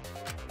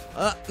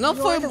 Não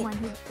foi... You're the one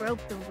who broke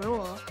the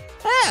rule.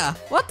 É,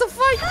 what the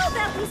fuck? How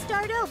about we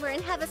start over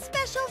and have a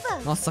special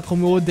vote? Nossa,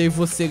 como eu odeio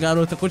você,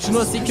 garota.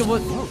 Continua assim que eu vou...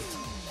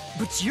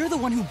 But you're the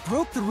one who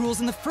broke the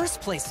rules in the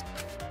first place.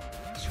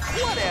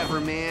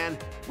 Whatever, man.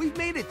 We've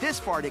made it this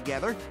far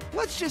together.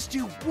 Let's just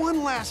do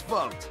one last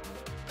vote.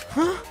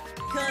 Huh?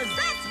 Cause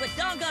that's what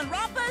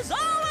Danganronpa's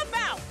all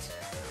about!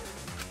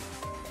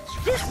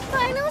 This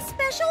final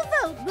special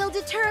vote will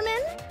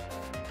determine,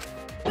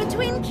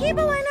 between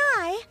Keebo and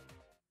I,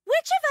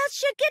 which of us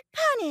should get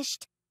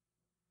punished.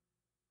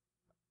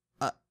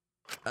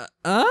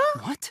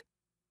 What?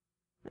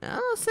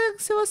 Eu não sei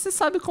se você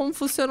sabe como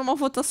funciona uma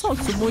votação,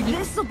 Tsumugi.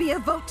 This'll be a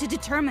vote to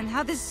determine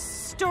how this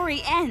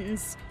story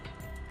ends.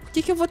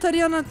 Por que eu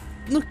votaria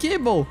no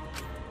Keebo?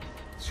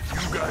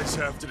 You guys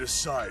have to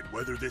decide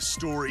whether this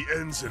story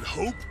ends in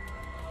hope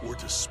or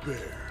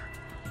despair.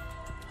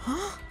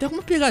 Tem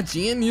alguma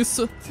pegadinha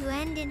nisso? To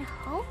end in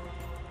hope?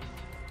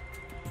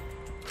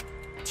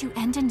 To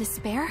end in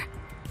despair?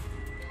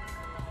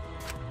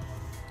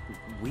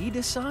 We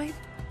decide?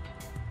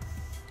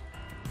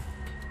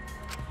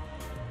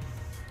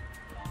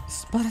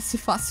 Isso parece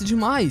fácil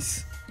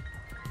demais.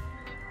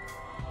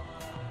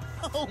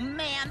 Oh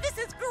man, this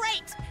is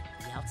great!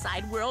 The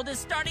outside world is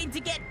starting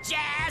to get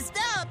jazzed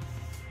up!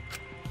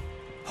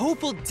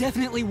 Hope will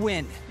definitely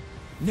win.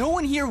 No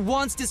one here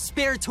wants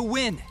despair to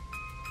win.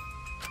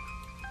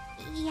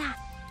 Yeah,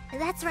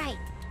 that's right.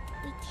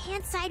 We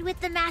can't side with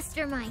the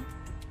mastermind.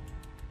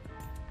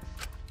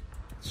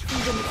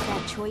 Even if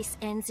that choice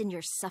ends in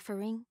your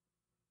suffering?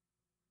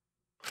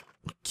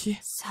 Okay.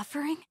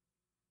 Suffering?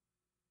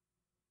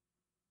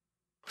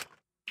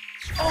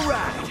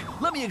 Alright,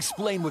 let me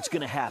explain what's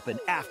gonna happen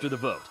after the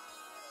vote.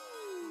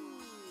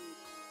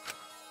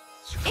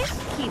 If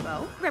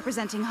Keebo,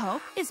 representing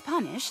hope, is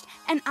punished,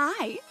 and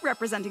I,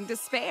 representing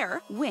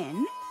despair,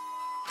 win...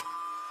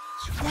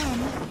 Then,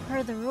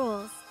 per the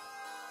rules,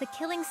 the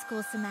killing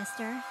school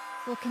semester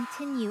will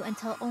continue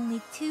until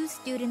only 2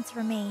 students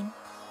remain.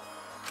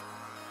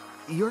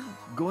 You're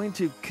going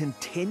to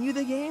continue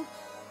the game?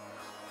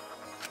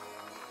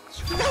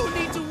 No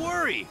need to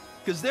worry,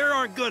 because there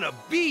aren't gonna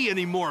be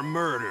any more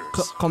murders.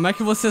 Como é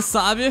que você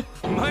sabe?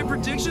 My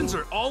predictions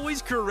are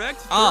always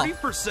correct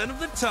 30% of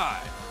the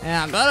time. É,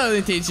 agora eu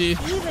entendi.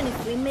 Even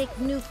if we make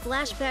new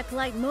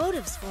flashback-like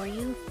motives for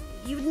you,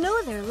 you'd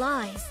know they're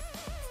lies.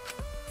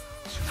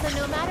 So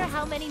no matter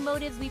how many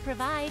motives we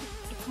provide,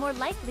 it's more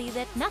likely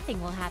that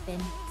nothing will happen.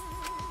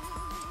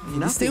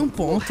 Eles têm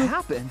ponto.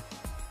 Happen?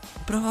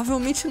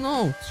 Provavelmente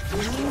não.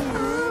 We can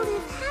all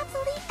live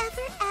happily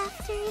ever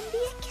after in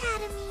the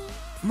academy.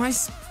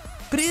 Mas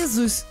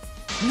presos?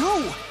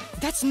 No,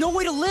 that's no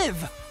way to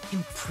live.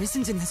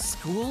 Imprisoned in this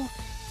school,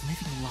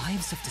 living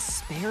lives of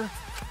despair.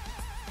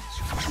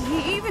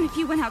 Even if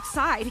you went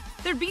outside,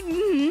 there'd be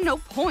no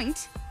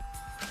point.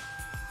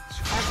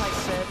 As I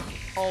said,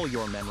 all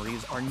your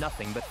memories are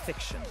nothing but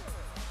fiction.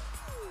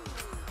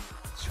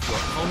 Your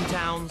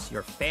hometowns,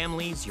 your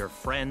families, your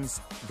friends,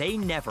 they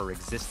never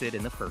existed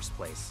in the first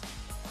place.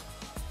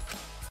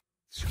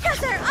 Because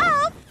they're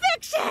all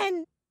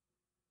fiction!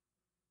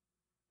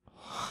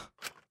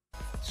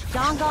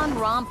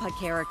 Danganronpa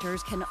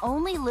characters can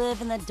only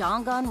live in the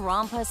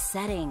Danganronpa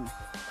setting.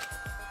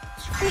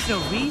 There's no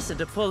reason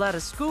to pull out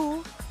of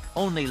school.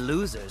 Only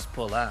losers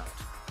pull out.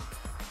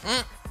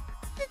 Then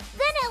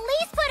at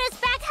least put us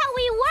back how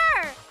we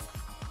were!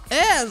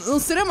 É, não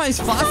seria mais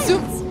fácil?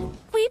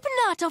 Weep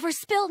not over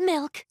spilled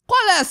milk.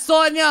 Qual é,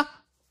 Sônia?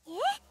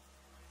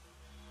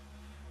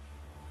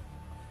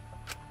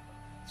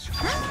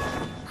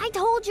 I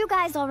told you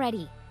guys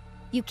already.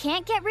 You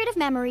can't get rid of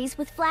memories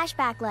with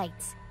flashback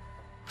lights.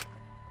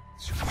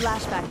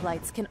 Flashback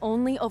lights can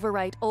only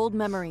overwrite old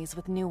memories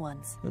with new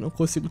ones. Eu não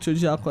consigo te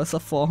odiar com essa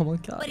forma,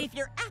 cara. But if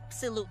you're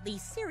absolutely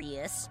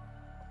serious,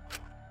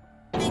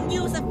 then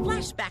use a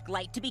flashback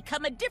light to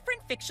become a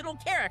different fictional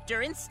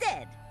character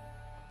instead.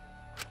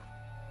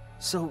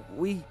 So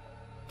we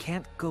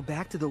can't go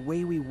back to the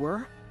way we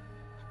were?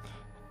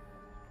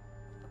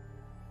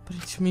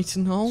 Aparentemente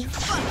não.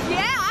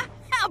 Yeah!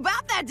 How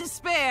about that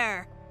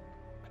despair?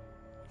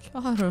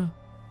 Cara.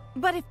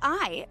 But if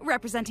I,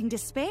 representing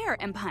despair,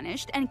 am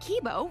punished, and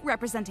Keebo,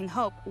 representing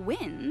hope,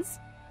 wins...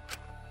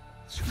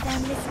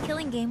 Then this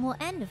killing game will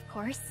end, of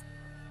course.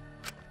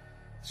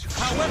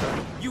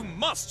 However, you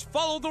must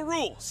follow the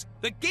rules.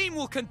 The game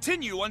will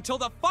continue until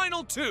the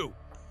final 2.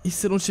 E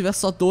se não tiver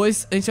só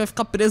 2, a gente vai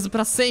ficar preso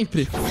pra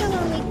sempre. So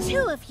only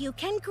 2 of you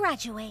can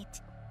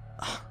graduate.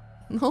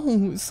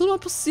 Não, isso não é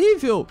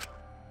possível.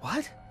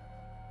 What?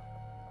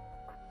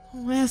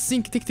 Não é assim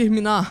que tem que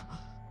terminar.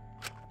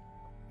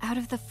 Out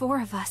of the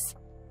 4 of us,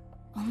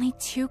 only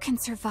 2 can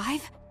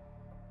survive?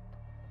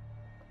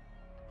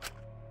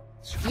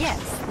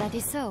 Yes, that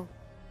is so.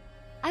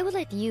 I will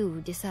let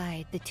you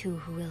decide the 2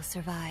 who will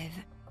survive.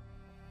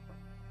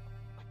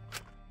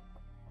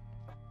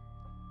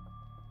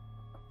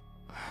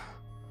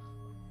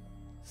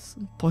 Isso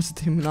não pode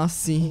terminar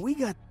assim. We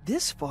got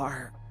this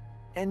far,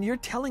 and you're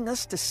telling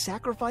us to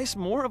sacrifice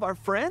more of our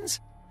friends?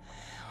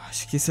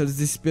 Acho que esse é o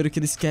desespero que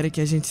eles querem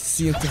que a gente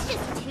sinta. It's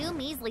just 2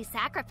 measly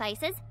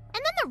sacrifices,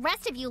 and then the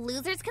rest of you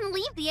losers can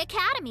leave the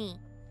academy.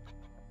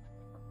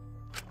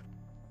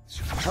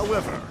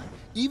 However,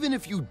 Even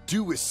if you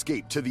do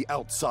escape to the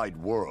outside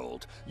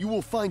world, you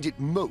will find it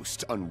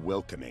most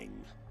unwelcoming.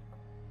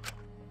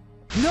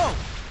 No!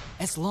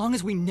 As long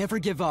as we never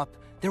give up,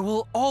 there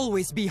will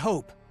always be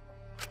hope.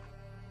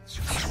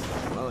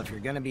 Well, if you're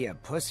gonna be a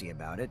pussy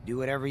about it, do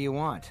whatever you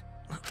want.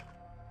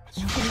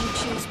 Can you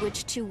choose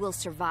which two will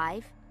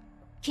survive?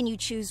 Can you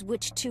choose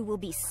which two will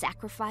be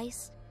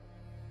sacrificed?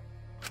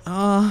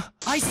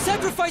 I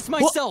sacrifice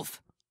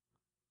myself!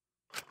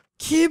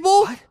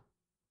 Keebo? What?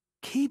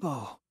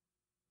 Keebo?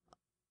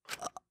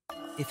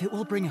 If it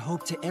will bring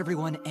hope to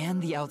everyone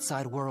and the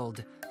outside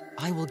world,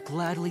 I will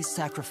gladly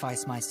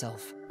sacrifice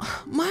myself.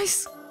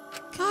 Mas,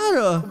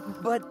 cara...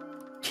 But,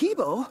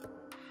 Keebo?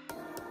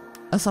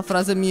 Essa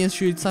frase é minha,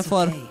 Shuichi, sai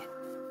fora. Okay.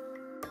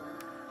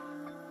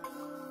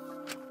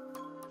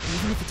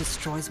 Even if it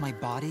destroys my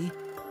body,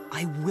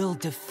 I will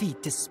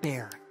defeat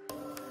despair.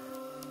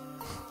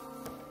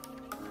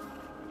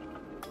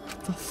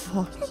 What the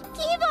fuck?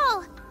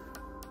 Keebo!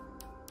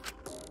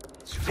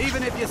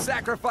 Even if you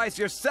sacrifice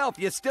yourself,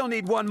 you still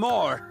need one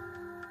more.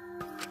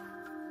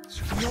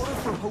 In order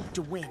for hope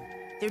to win,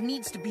 there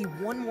needs to be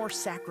one more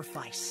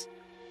sacrifice.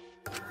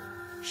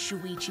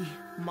 Shuichi,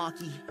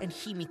 Maki, and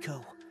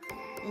Himiko.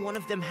 One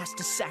of them has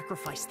to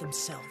sacrifice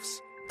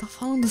themselves. Tá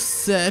falando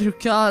sério,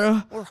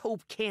 cara? Or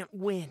hope can't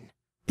win.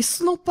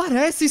 Isso não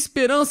parece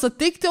esperança,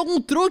 tem que ter algum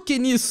truque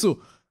nisso.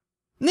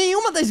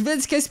 Nenhuma das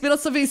vezes que a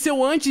esperança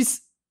venceu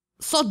antes,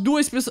 só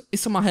duas pessoas...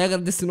 Isso é uma regra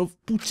desse novo...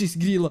 Putz,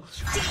 grila.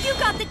 You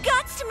got the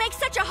guts to make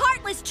such a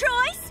heartless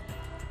choice?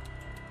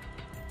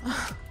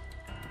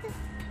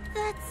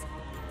 That's...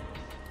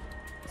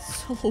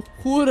 Isso é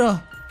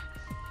loucura.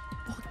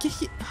 Por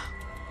que...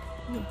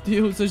 Meu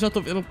Deus, eu já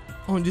tô vendo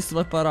onde isso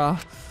vai parar.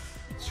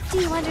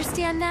 Do you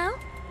understand now?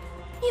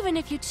 Even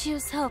if you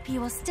choose hope, you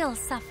will still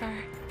suffer.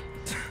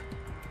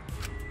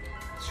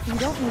 You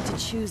don't need to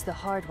choose the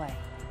hard way.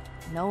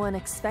 No one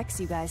expects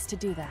you guys to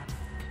do that.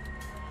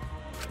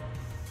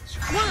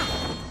 Now,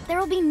 there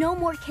will be no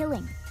more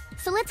killing.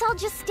 So let's all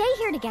just stay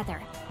here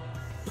together.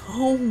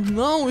 Oh,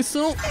 não, isso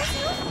não...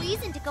 There's no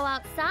reason to go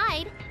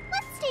outside.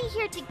 Let's stay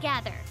here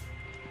together.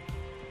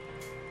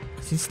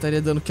 A gente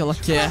estaria dando o que ela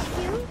quer.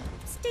 You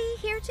stay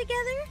here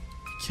together?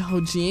 Que a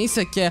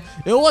audiência quer.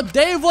 Eu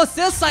odeio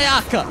você,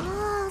 Sayaka!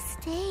 All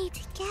stay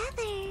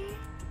together.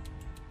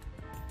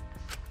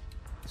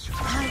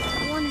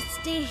 I want to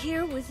stay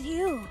here with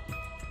you.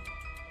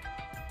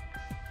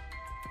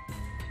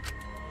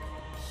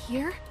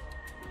 Here?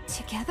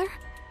 Together?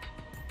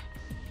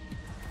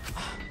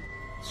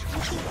 I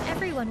think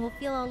everyone will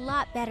feel a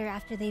lot better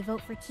after they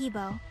vote for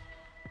Keebo.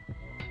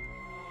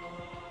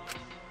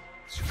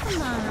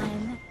 Come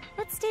on,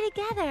 let's stay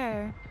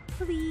together,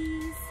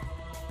 please.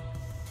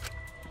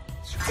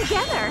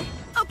 Together?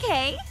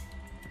 Okay.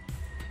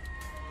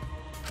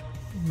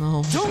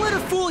 No. Don't let her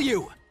fool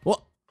you!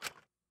 What?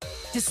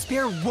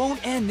 Despair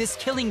won't end this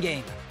killing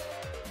game.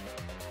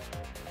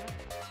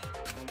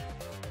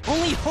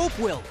 Only hope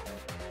will.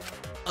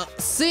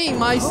 Sim,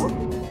 mas...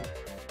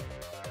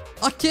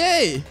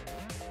 Ok.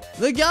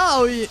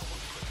 Legal, e...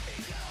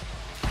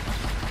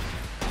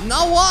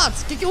 Now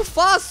what? O que eu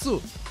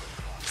faço?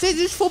 Se a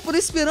gente for por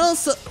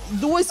esperança,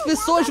 duas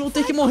pessoas vão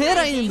ter que morrer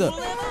ainda.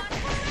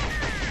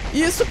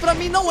 Isso pra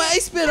mim não é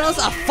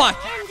esperança. Ah, fuck.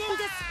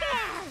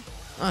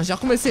 Ah, já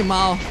comecei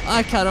mal.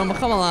 Ai, caramba,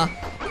 calma lá.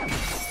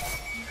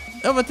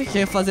 Eu vou ter que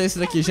refazer isso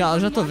daqui já, eu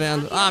já tô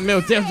vendo. Ah,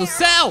 meu Deus do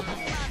céu!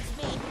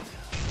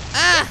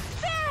 Ah!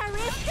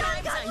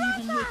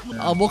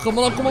 Cala a boca,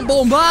 maluco, como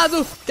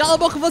bombado! Cala a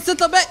boca, você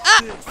também!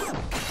 Ah!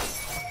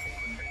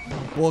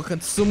 Boca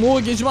de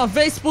Tsumugi de uma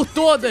vez por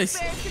todas!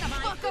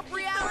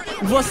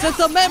 Você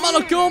também,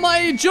 Malokuma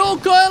e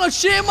Junko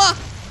Enoshima!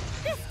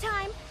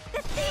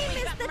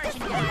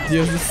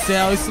 Meu Deus do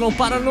céu, isso não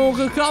para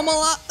nunca, calma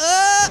lá!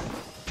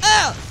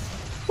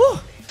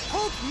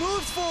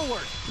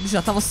 Ele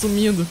já tava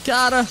sumindo,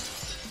 cara!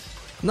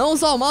 Não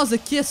usar o mouse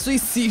aqui é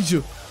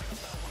suicídio!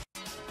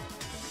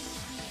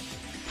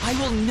 I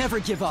will never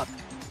give up.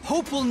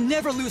 Hope will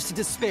never lose to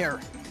despair.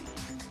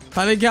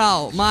 Tá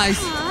legal, mas...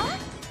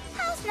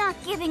 How's not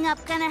giving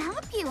up gonna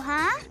help you,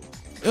 huh?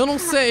 Eu não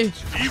sei.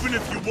 Even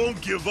if you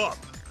won't give up,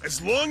 as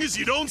long as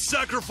you don't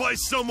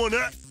sacrifice someone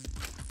else.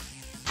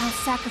 I'll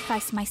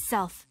sacrifice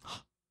myself.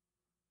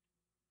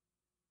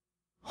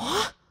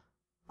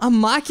 A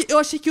Maki, eu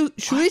achei que o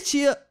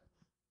Shuichi ia...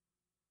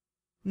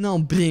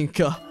 Não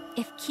brinca.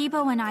 If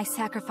Keebo and I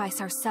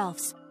sacrifice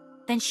ourselves,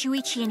 then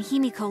Shuichi and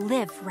Himiko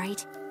live,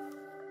 right?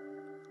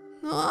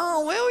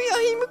 Não, eu e a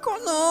Himiko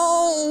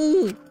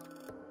não.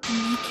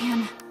 And we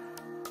can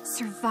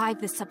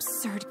survive this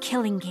absurd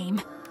killing game.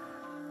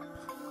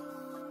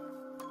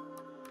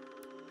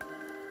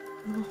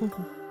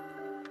 Não.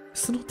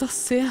 Isso não tá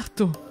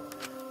certo.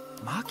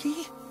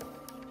 Maki?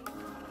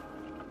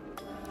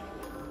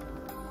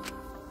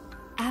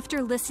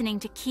 After listening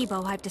to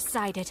Keebo, I've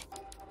decided.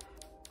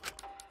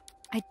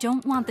 I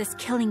don't want this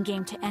killing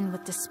game to end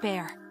with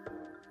despair.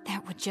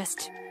 That would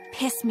just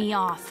piss me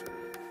off.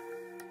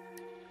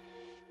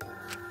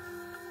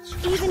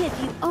 Even if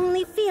you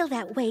only feel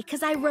that way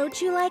because I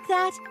wrote you like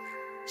that,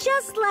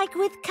 just like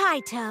with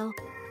Kaito.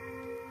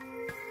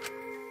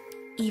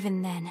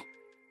 Even then,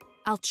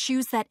 I'll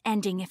choose that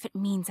ending if it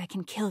means I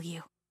can kill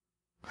you.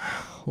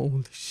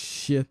 Holy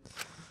shit.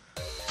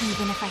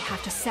 Even if I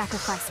have to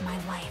sacrifice my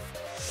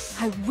life,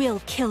 I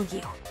will kill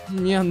you.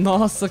 Minha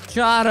nossa,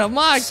 cara,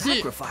 Maki!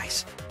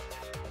 Sacrifice?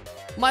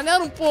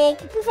 Maneira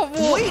pouco, por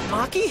favor. Wait,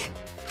 Maki!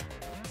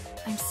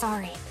 I'm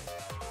sorry.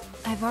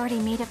 I've already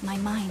made up my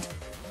mind.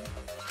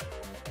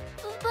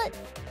 But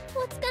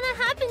what's gonna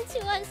happen to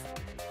us?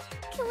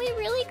 Can we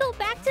really go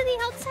back to the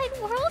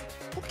outside world?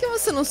 Por que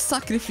você não se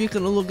sacrifica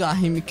no lugar,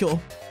 Himikyo?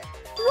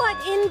 What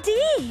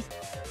indeed?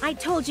 I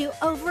told you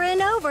over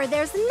and over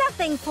there's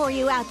nothing for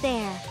you out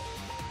there.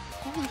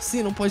 Como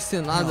assim não pode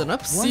ter nada? Não é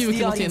Once possível the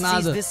que não tenha audience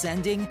sees nada. this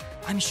ending,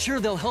 I'm sure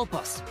they'll help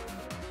us.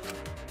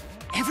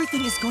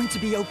 Everything is going to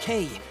be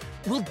okay.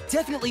 We'll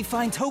definitely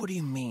find hope. What do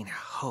you mean,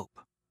 hope?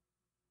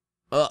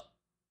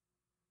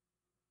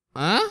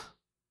 Hã?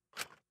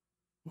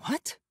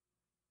 What?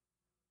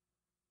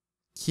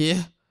 Que?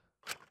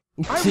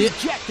 O I quê?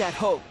 reject that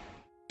hope.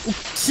 O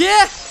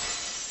quê?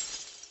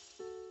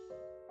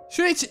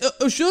 Gente,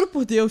 eu juro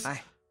por Deus.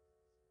 I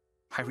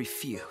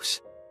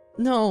refuse.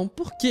 Não,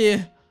 por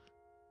quê?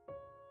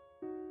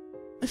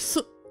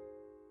 Isso...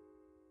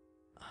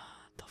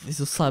 Talvez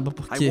eu saiba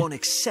por quê. I won't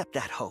accept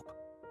that hope.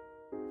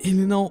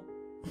 Ele não...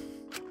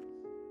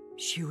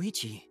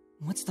 Shuichi,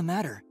 what's the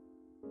matter?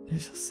 Eu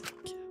já sei o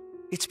que é.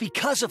 It's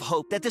because of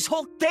hope that this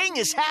whole thing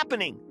is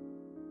happening.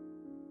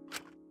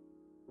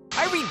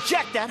 I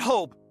reject that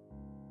hope.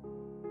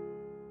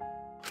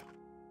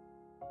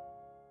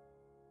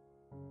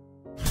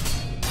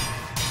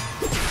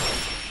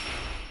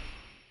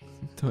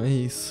 Então é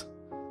isso.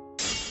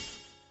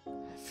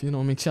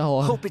 Finalmente a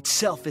hora. Hope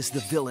itself is the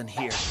villain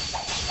here.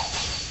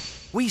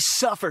 We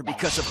suffer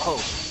because of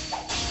hope.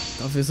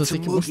 Talvez eu tenha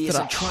que Tsumugi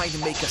mostrar. isn't trying to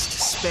make us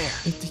despair.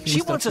 Eu tenho que She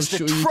mostrar wants us pro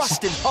to Shuichi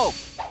trust in hope.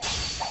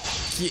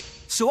 que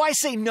So I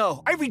say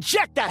no. I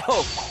reject that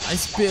hope. a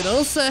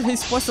esperança é a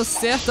resposta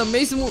certa,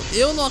 mesmo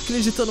eu não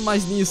acreditando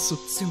mais nisso.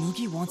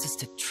 Tsumugi wants us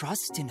to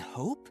trust in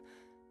hope?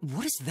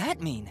 What does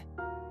that mean?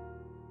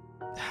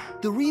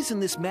 The reason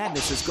this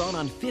madness has gone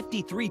on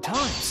 53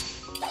 times,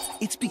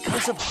 it's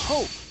because of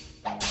hope.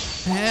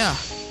 É.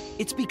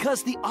 It's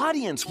because the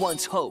audience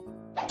wants hope.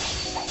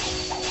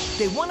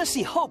 They want to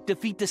see hope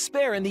defeat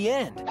despair in the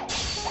end.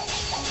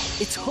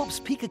 It's Hope's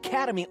Peak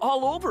Academy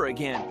all over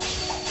again.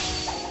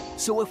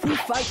 So if we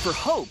fight for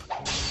hope,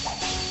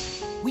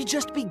 we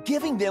just be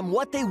giving them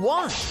what they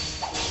want.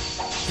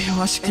 Eu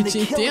acho que And te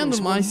the killings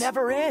entendo, will mas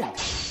never end.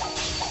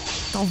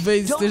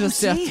 talvez Don't esteja you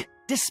certo. see?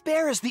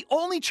 Despair is the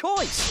only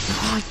choice.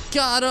 Ai,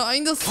 cara,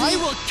 ainda assim... I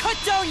will cut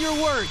down your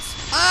words!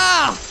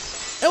 Ah!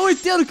 Eu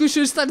entendo o que o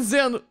Shuichi está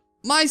dizendo,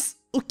 mas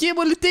o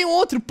Keebo, ele tem um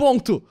outro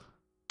ponto.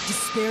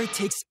 Despair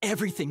takes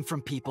everything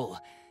from people,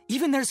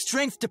 even their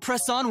strength to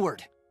press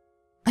onward.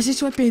 A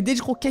gente vai perder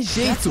de qualquer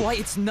That's jeito. why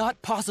it's not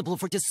possible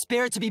for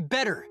despair to be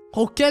better.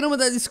 Qualquer uma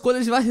das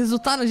escolhas vai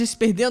resultar na gente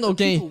perdendo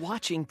alguém. People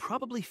watching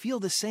probably feel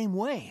the same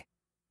way.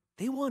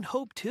 They want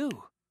hope too.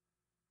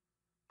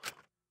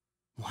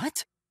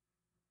 What?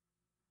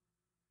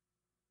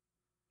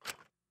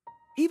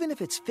 Even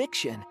if it's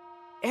fiction,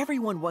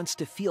 everyone wants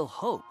to feel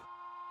hope.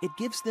 It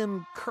gives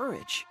them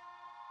courage.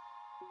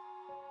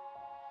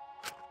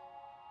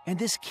 And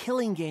this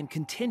killing game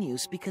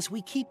continues because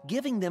we keep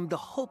giving them the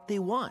hope they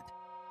want.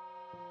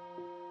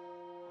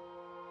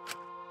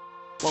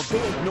 While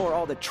they ignore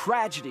all the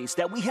tragedies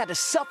that we had to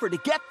suffer to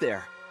get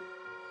there.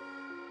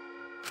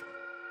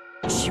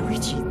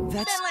 Shuichi,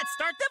 that's... Then let's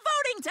start the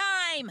voting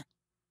time!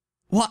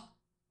 What?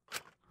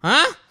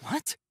 Hã?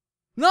 What?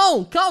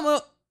 Não,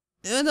 calma.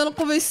 Eu ainda não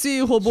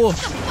convenci o robô.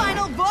 The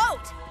final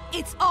vote!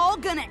 It's all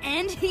gonna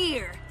end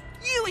here.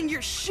 You and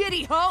your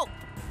shitty hope.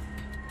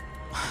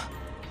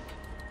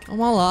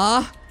 Calma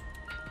lá.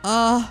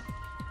 Ah,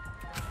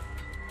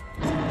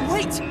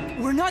 Wait!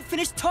 We're not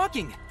finished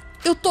talking!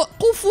 eu tô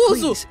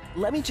confuso. Please,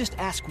 let me just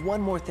ask one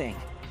more thing.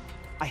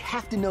 I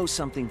have to know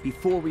something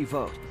before we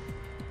vote.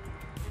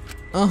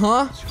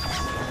 Aham.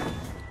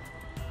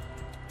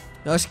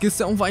 Eu acho que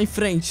isso é um vai em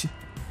frente.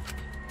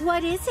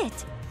 What is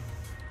it?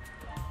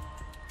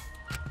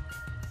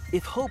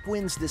 If Hope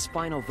wins this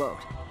final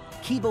vote,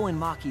 Keebo and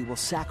Maki will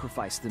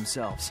sacrifice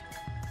themselves.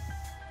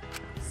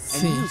 And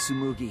Sim. you,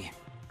 Tsumugi,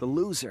 the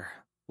loser,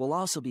 will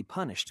also be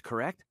punished,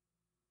 correct?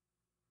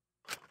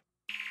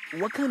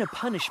 What kind of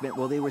punishment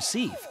will they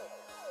receive?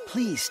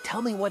 Please,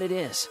 tell me what it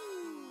is.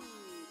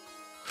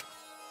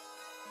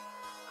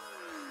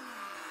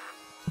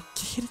 O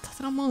que ele tá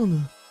tramando?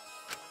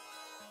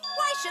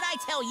 Why should I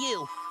tell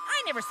you?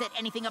 I never said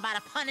anything about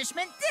a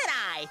punishment, did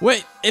I?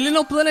 Wait, ele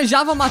não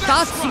planejava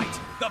matar? That's right!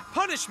 The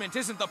punishment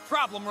isn't the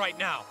problem right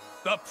now.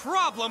 The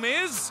problem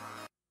is...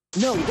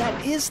 No,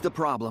 that is the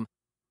problem.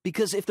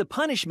 Because if the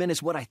punishment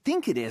is what I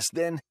think it is,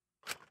 then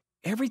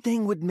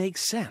everything would make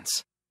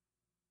sense.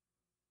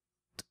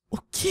 O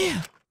quê?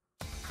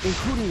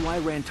 Including why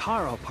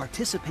Rantaro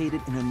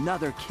participated in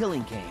another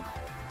killing game.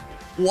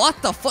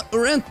 What the fuck?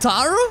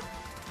 Rantaro?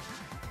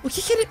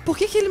 Por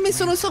que ele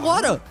mencionou isso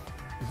agora?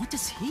 What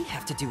does he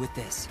have to do with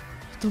this?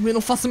 Também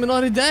não faço a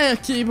menor ideia,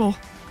 Keebo.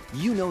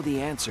 You know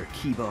the answer,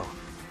 Keebo.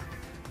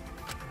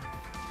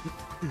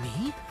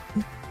 Me?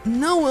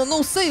 Não, eu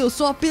não sei. Eu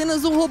sou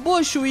apenas um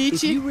robô, Shuichi.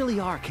 If you really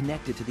are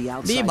connected to the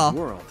outside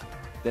world,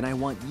 then I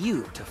want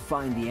you to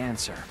find the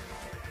answer.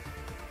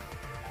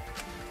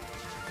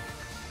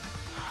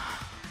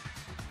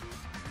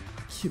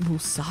 Keebo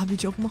sabe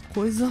de alguma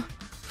coisa?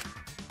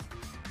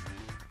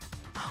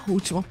 A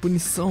última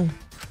punição.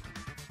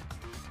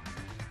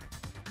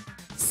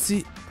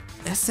 Se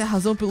essa é a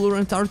razão pelo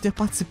Rentaro ter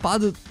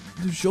participado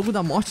do jogo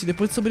da morte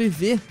depois de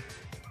sobreviver,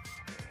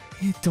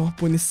 então a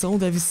punição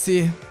deve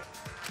ser...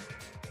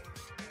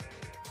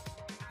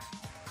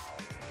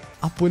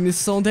 A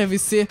punição deve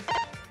ser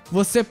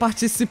você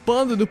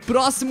participando do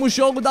próximo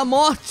jogo da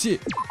morte.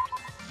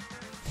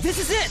 This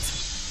is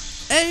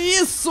it! É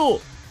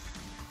isso!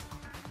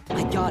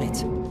 I got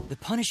it. The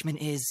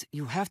punishment is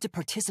you have to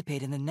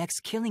participate in the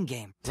next killing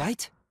game,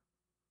 right?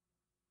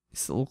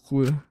 Isso é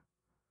loucura.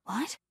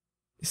 What?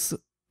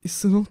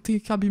 Isso não tem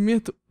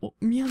cabimento. Oh,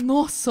 minha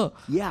nossa!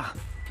 Yeah,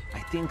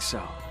 I think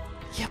so.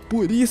 E é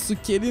por isso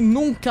que ele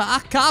nunca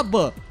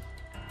acaba.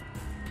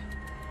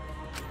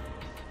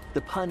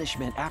 The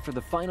punishment after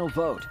the final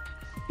vote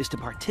is to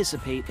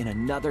participate in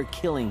another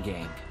killing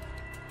game.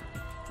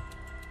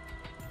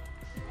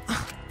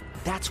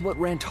 That's what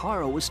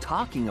Rentaro was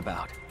talking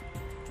about.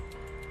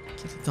 O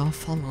que ele tava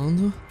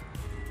falando?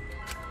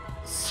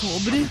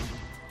 Sobre...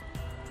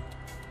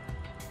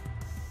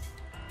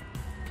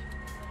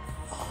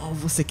 Oh,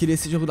 você queria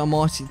esse jogo da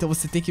morte, então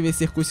você tem que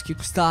vencer custe que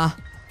custar.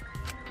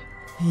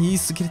 É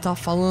isso que ele tava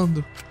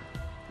falando.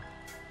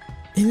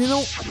 Ele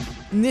não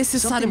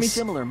necessariamente...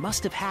 Something similar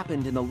must have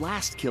happened in the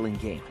last killing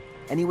game,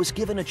 and he was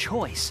given a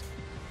choice.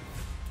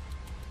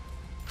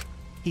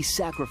 He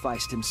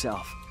sacrificed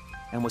himself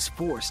and was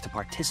forced to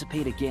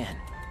participate again.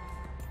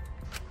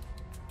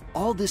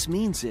 All this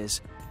means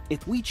is,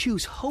 if we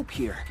choose hope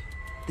here,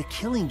 the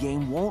killing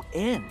game won't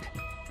end.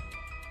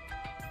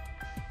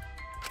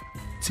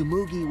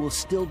 Tsumugi will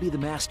still be the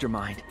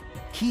mastermind,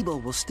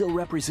 Keebo will still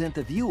represent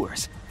the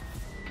viewers,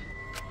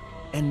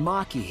 and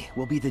Maki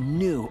will be the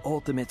new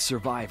ultimate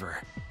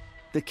survivor.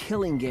 The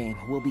killing game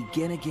will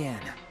begin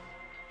again.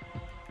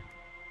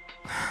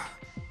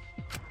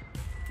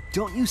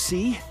 Don't you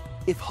see?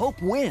 If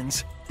hope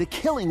wins, the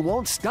killing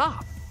won't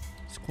stop.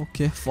 De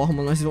qualquer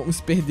forma, nós vamos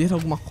perder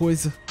alguma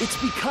coisa. It's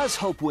because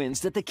hope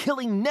wins that the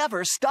killing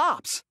never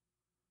stops.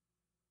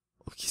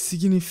 O que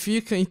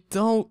significa,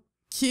 então,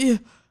 que...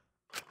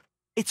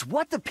 It's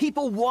what the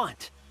people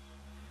want.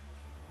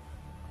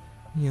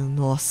 Minha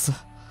nossa.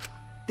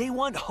 They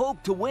want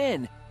hope to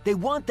win. They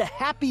want the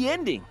happy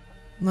ending.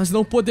 Nós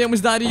não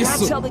podemos dar isso.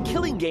 That's how the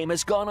killing game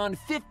has gone on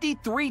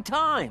 53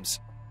 times.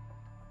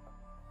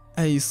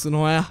 É isso,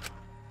 não é?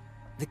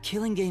 The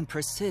killing game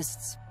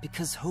persists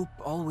because hope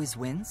always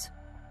wins?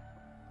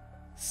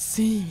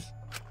 Sim.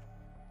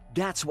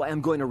 That's why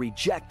I'm going to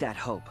reject that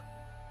hope.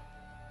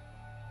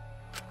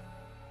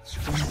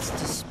 When it's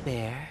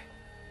despair,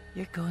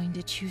 you're going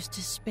to choose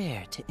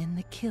despair to end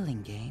the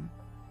killing game?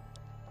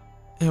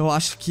 Eu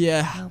acho que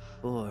é. How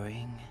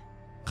boring.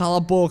 Cala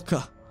a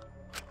boca.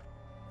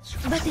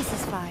 But this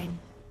is fine.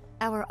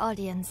 Our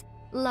audience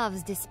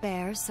loves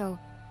despair, so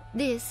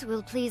this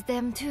will please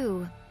them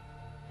too.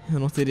 Eu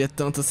não teria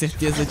tanta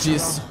certeza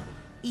disso.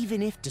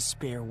 Even if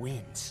despair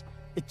wins,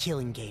 the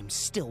killing game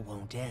still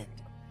won't end.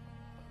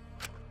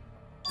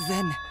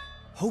 Then,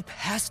 hope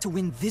has to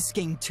win this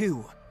game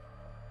too.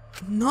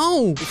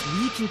 No! If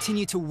we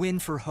continue to win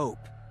for hope,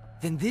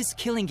 then this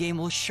killing game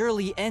will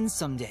surely end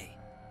someday.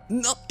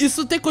 Não,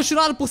 isso tem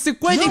continuado por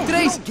 53. No, you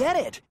don't get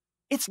it.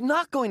 It's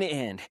not going to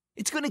end.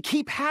 It's going to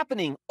keep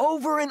happening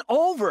over and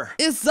over.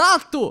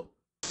 Exato!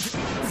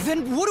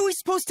 Then what are we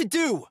supposed to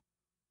do?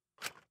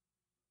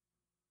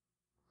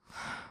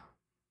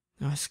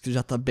 Eu acho que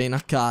já tá bem na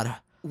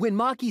cara. When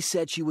Maki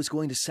said she was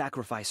going to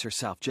sacrifice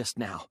herself just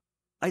now,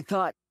 I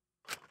thought,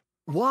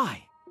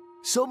 why?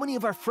 So many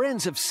of our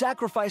friends have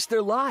sacrificed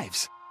their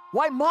lives.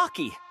 Why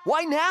Maki?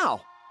 Why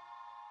now?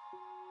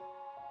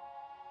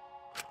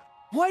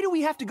 Why do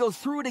we have to go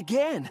through it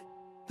again?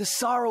 The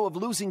sorrow of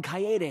losing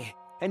Kaede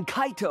and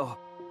Kaito.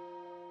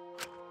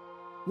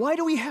 Why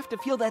do we have to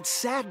feel that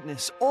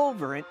sadness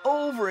over and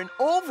over and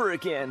over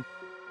again?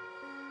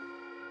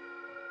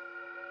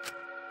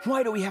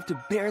 Why do we have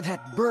to bear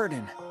that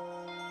burden?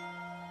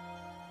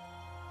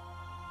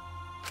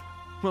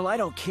 Well, I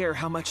don't care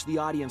how much the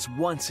audience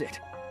wants it.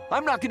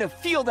 I'm not gonna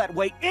feel that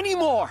way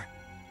anymore!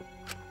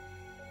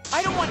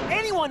 I don't want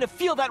anyone to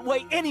feel that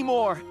way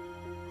anymore!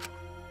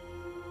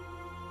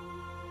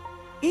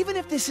 Even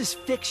if this is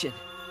fiction,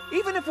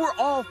 even if we're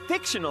all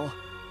fictional,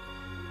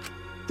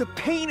 the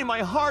pain in my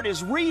heart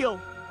is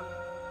real.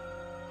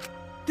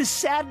 The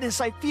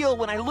sadness I feel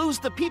when I lose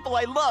the people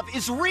I love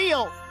is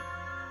real.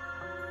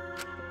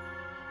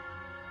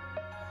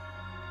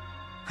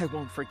 I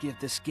won't forgive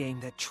this game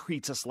that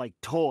treats us like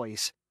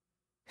toys.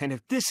 And if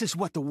this is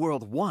what the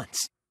world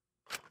wants,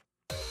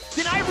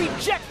 then I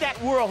reject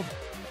that world!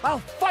 I'll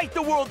fight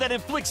the world that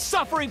inflicts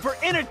suffering for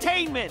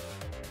entertainment!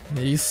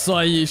 É isso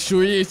aí,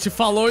 Shuichi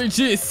falou e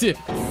disse.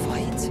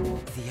 Fight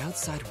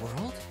outside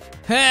world?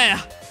 É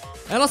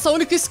a nossa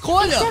única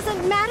escolha. It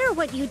doesn't matter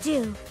what you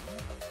do.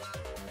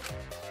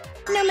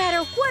 No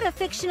matter what a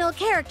fictional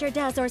character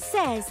does or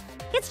says,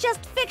 it's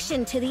just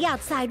fiction to the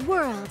outside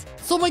world.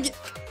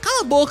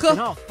 Cala a boca.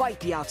 And I'll fight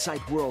the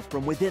outside world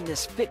from within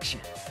this fiction.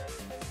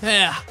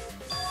 É.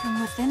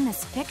 From within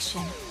this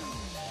fiction?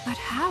 But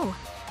how?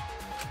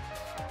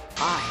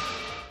 I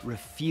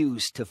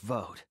refuse to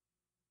vote.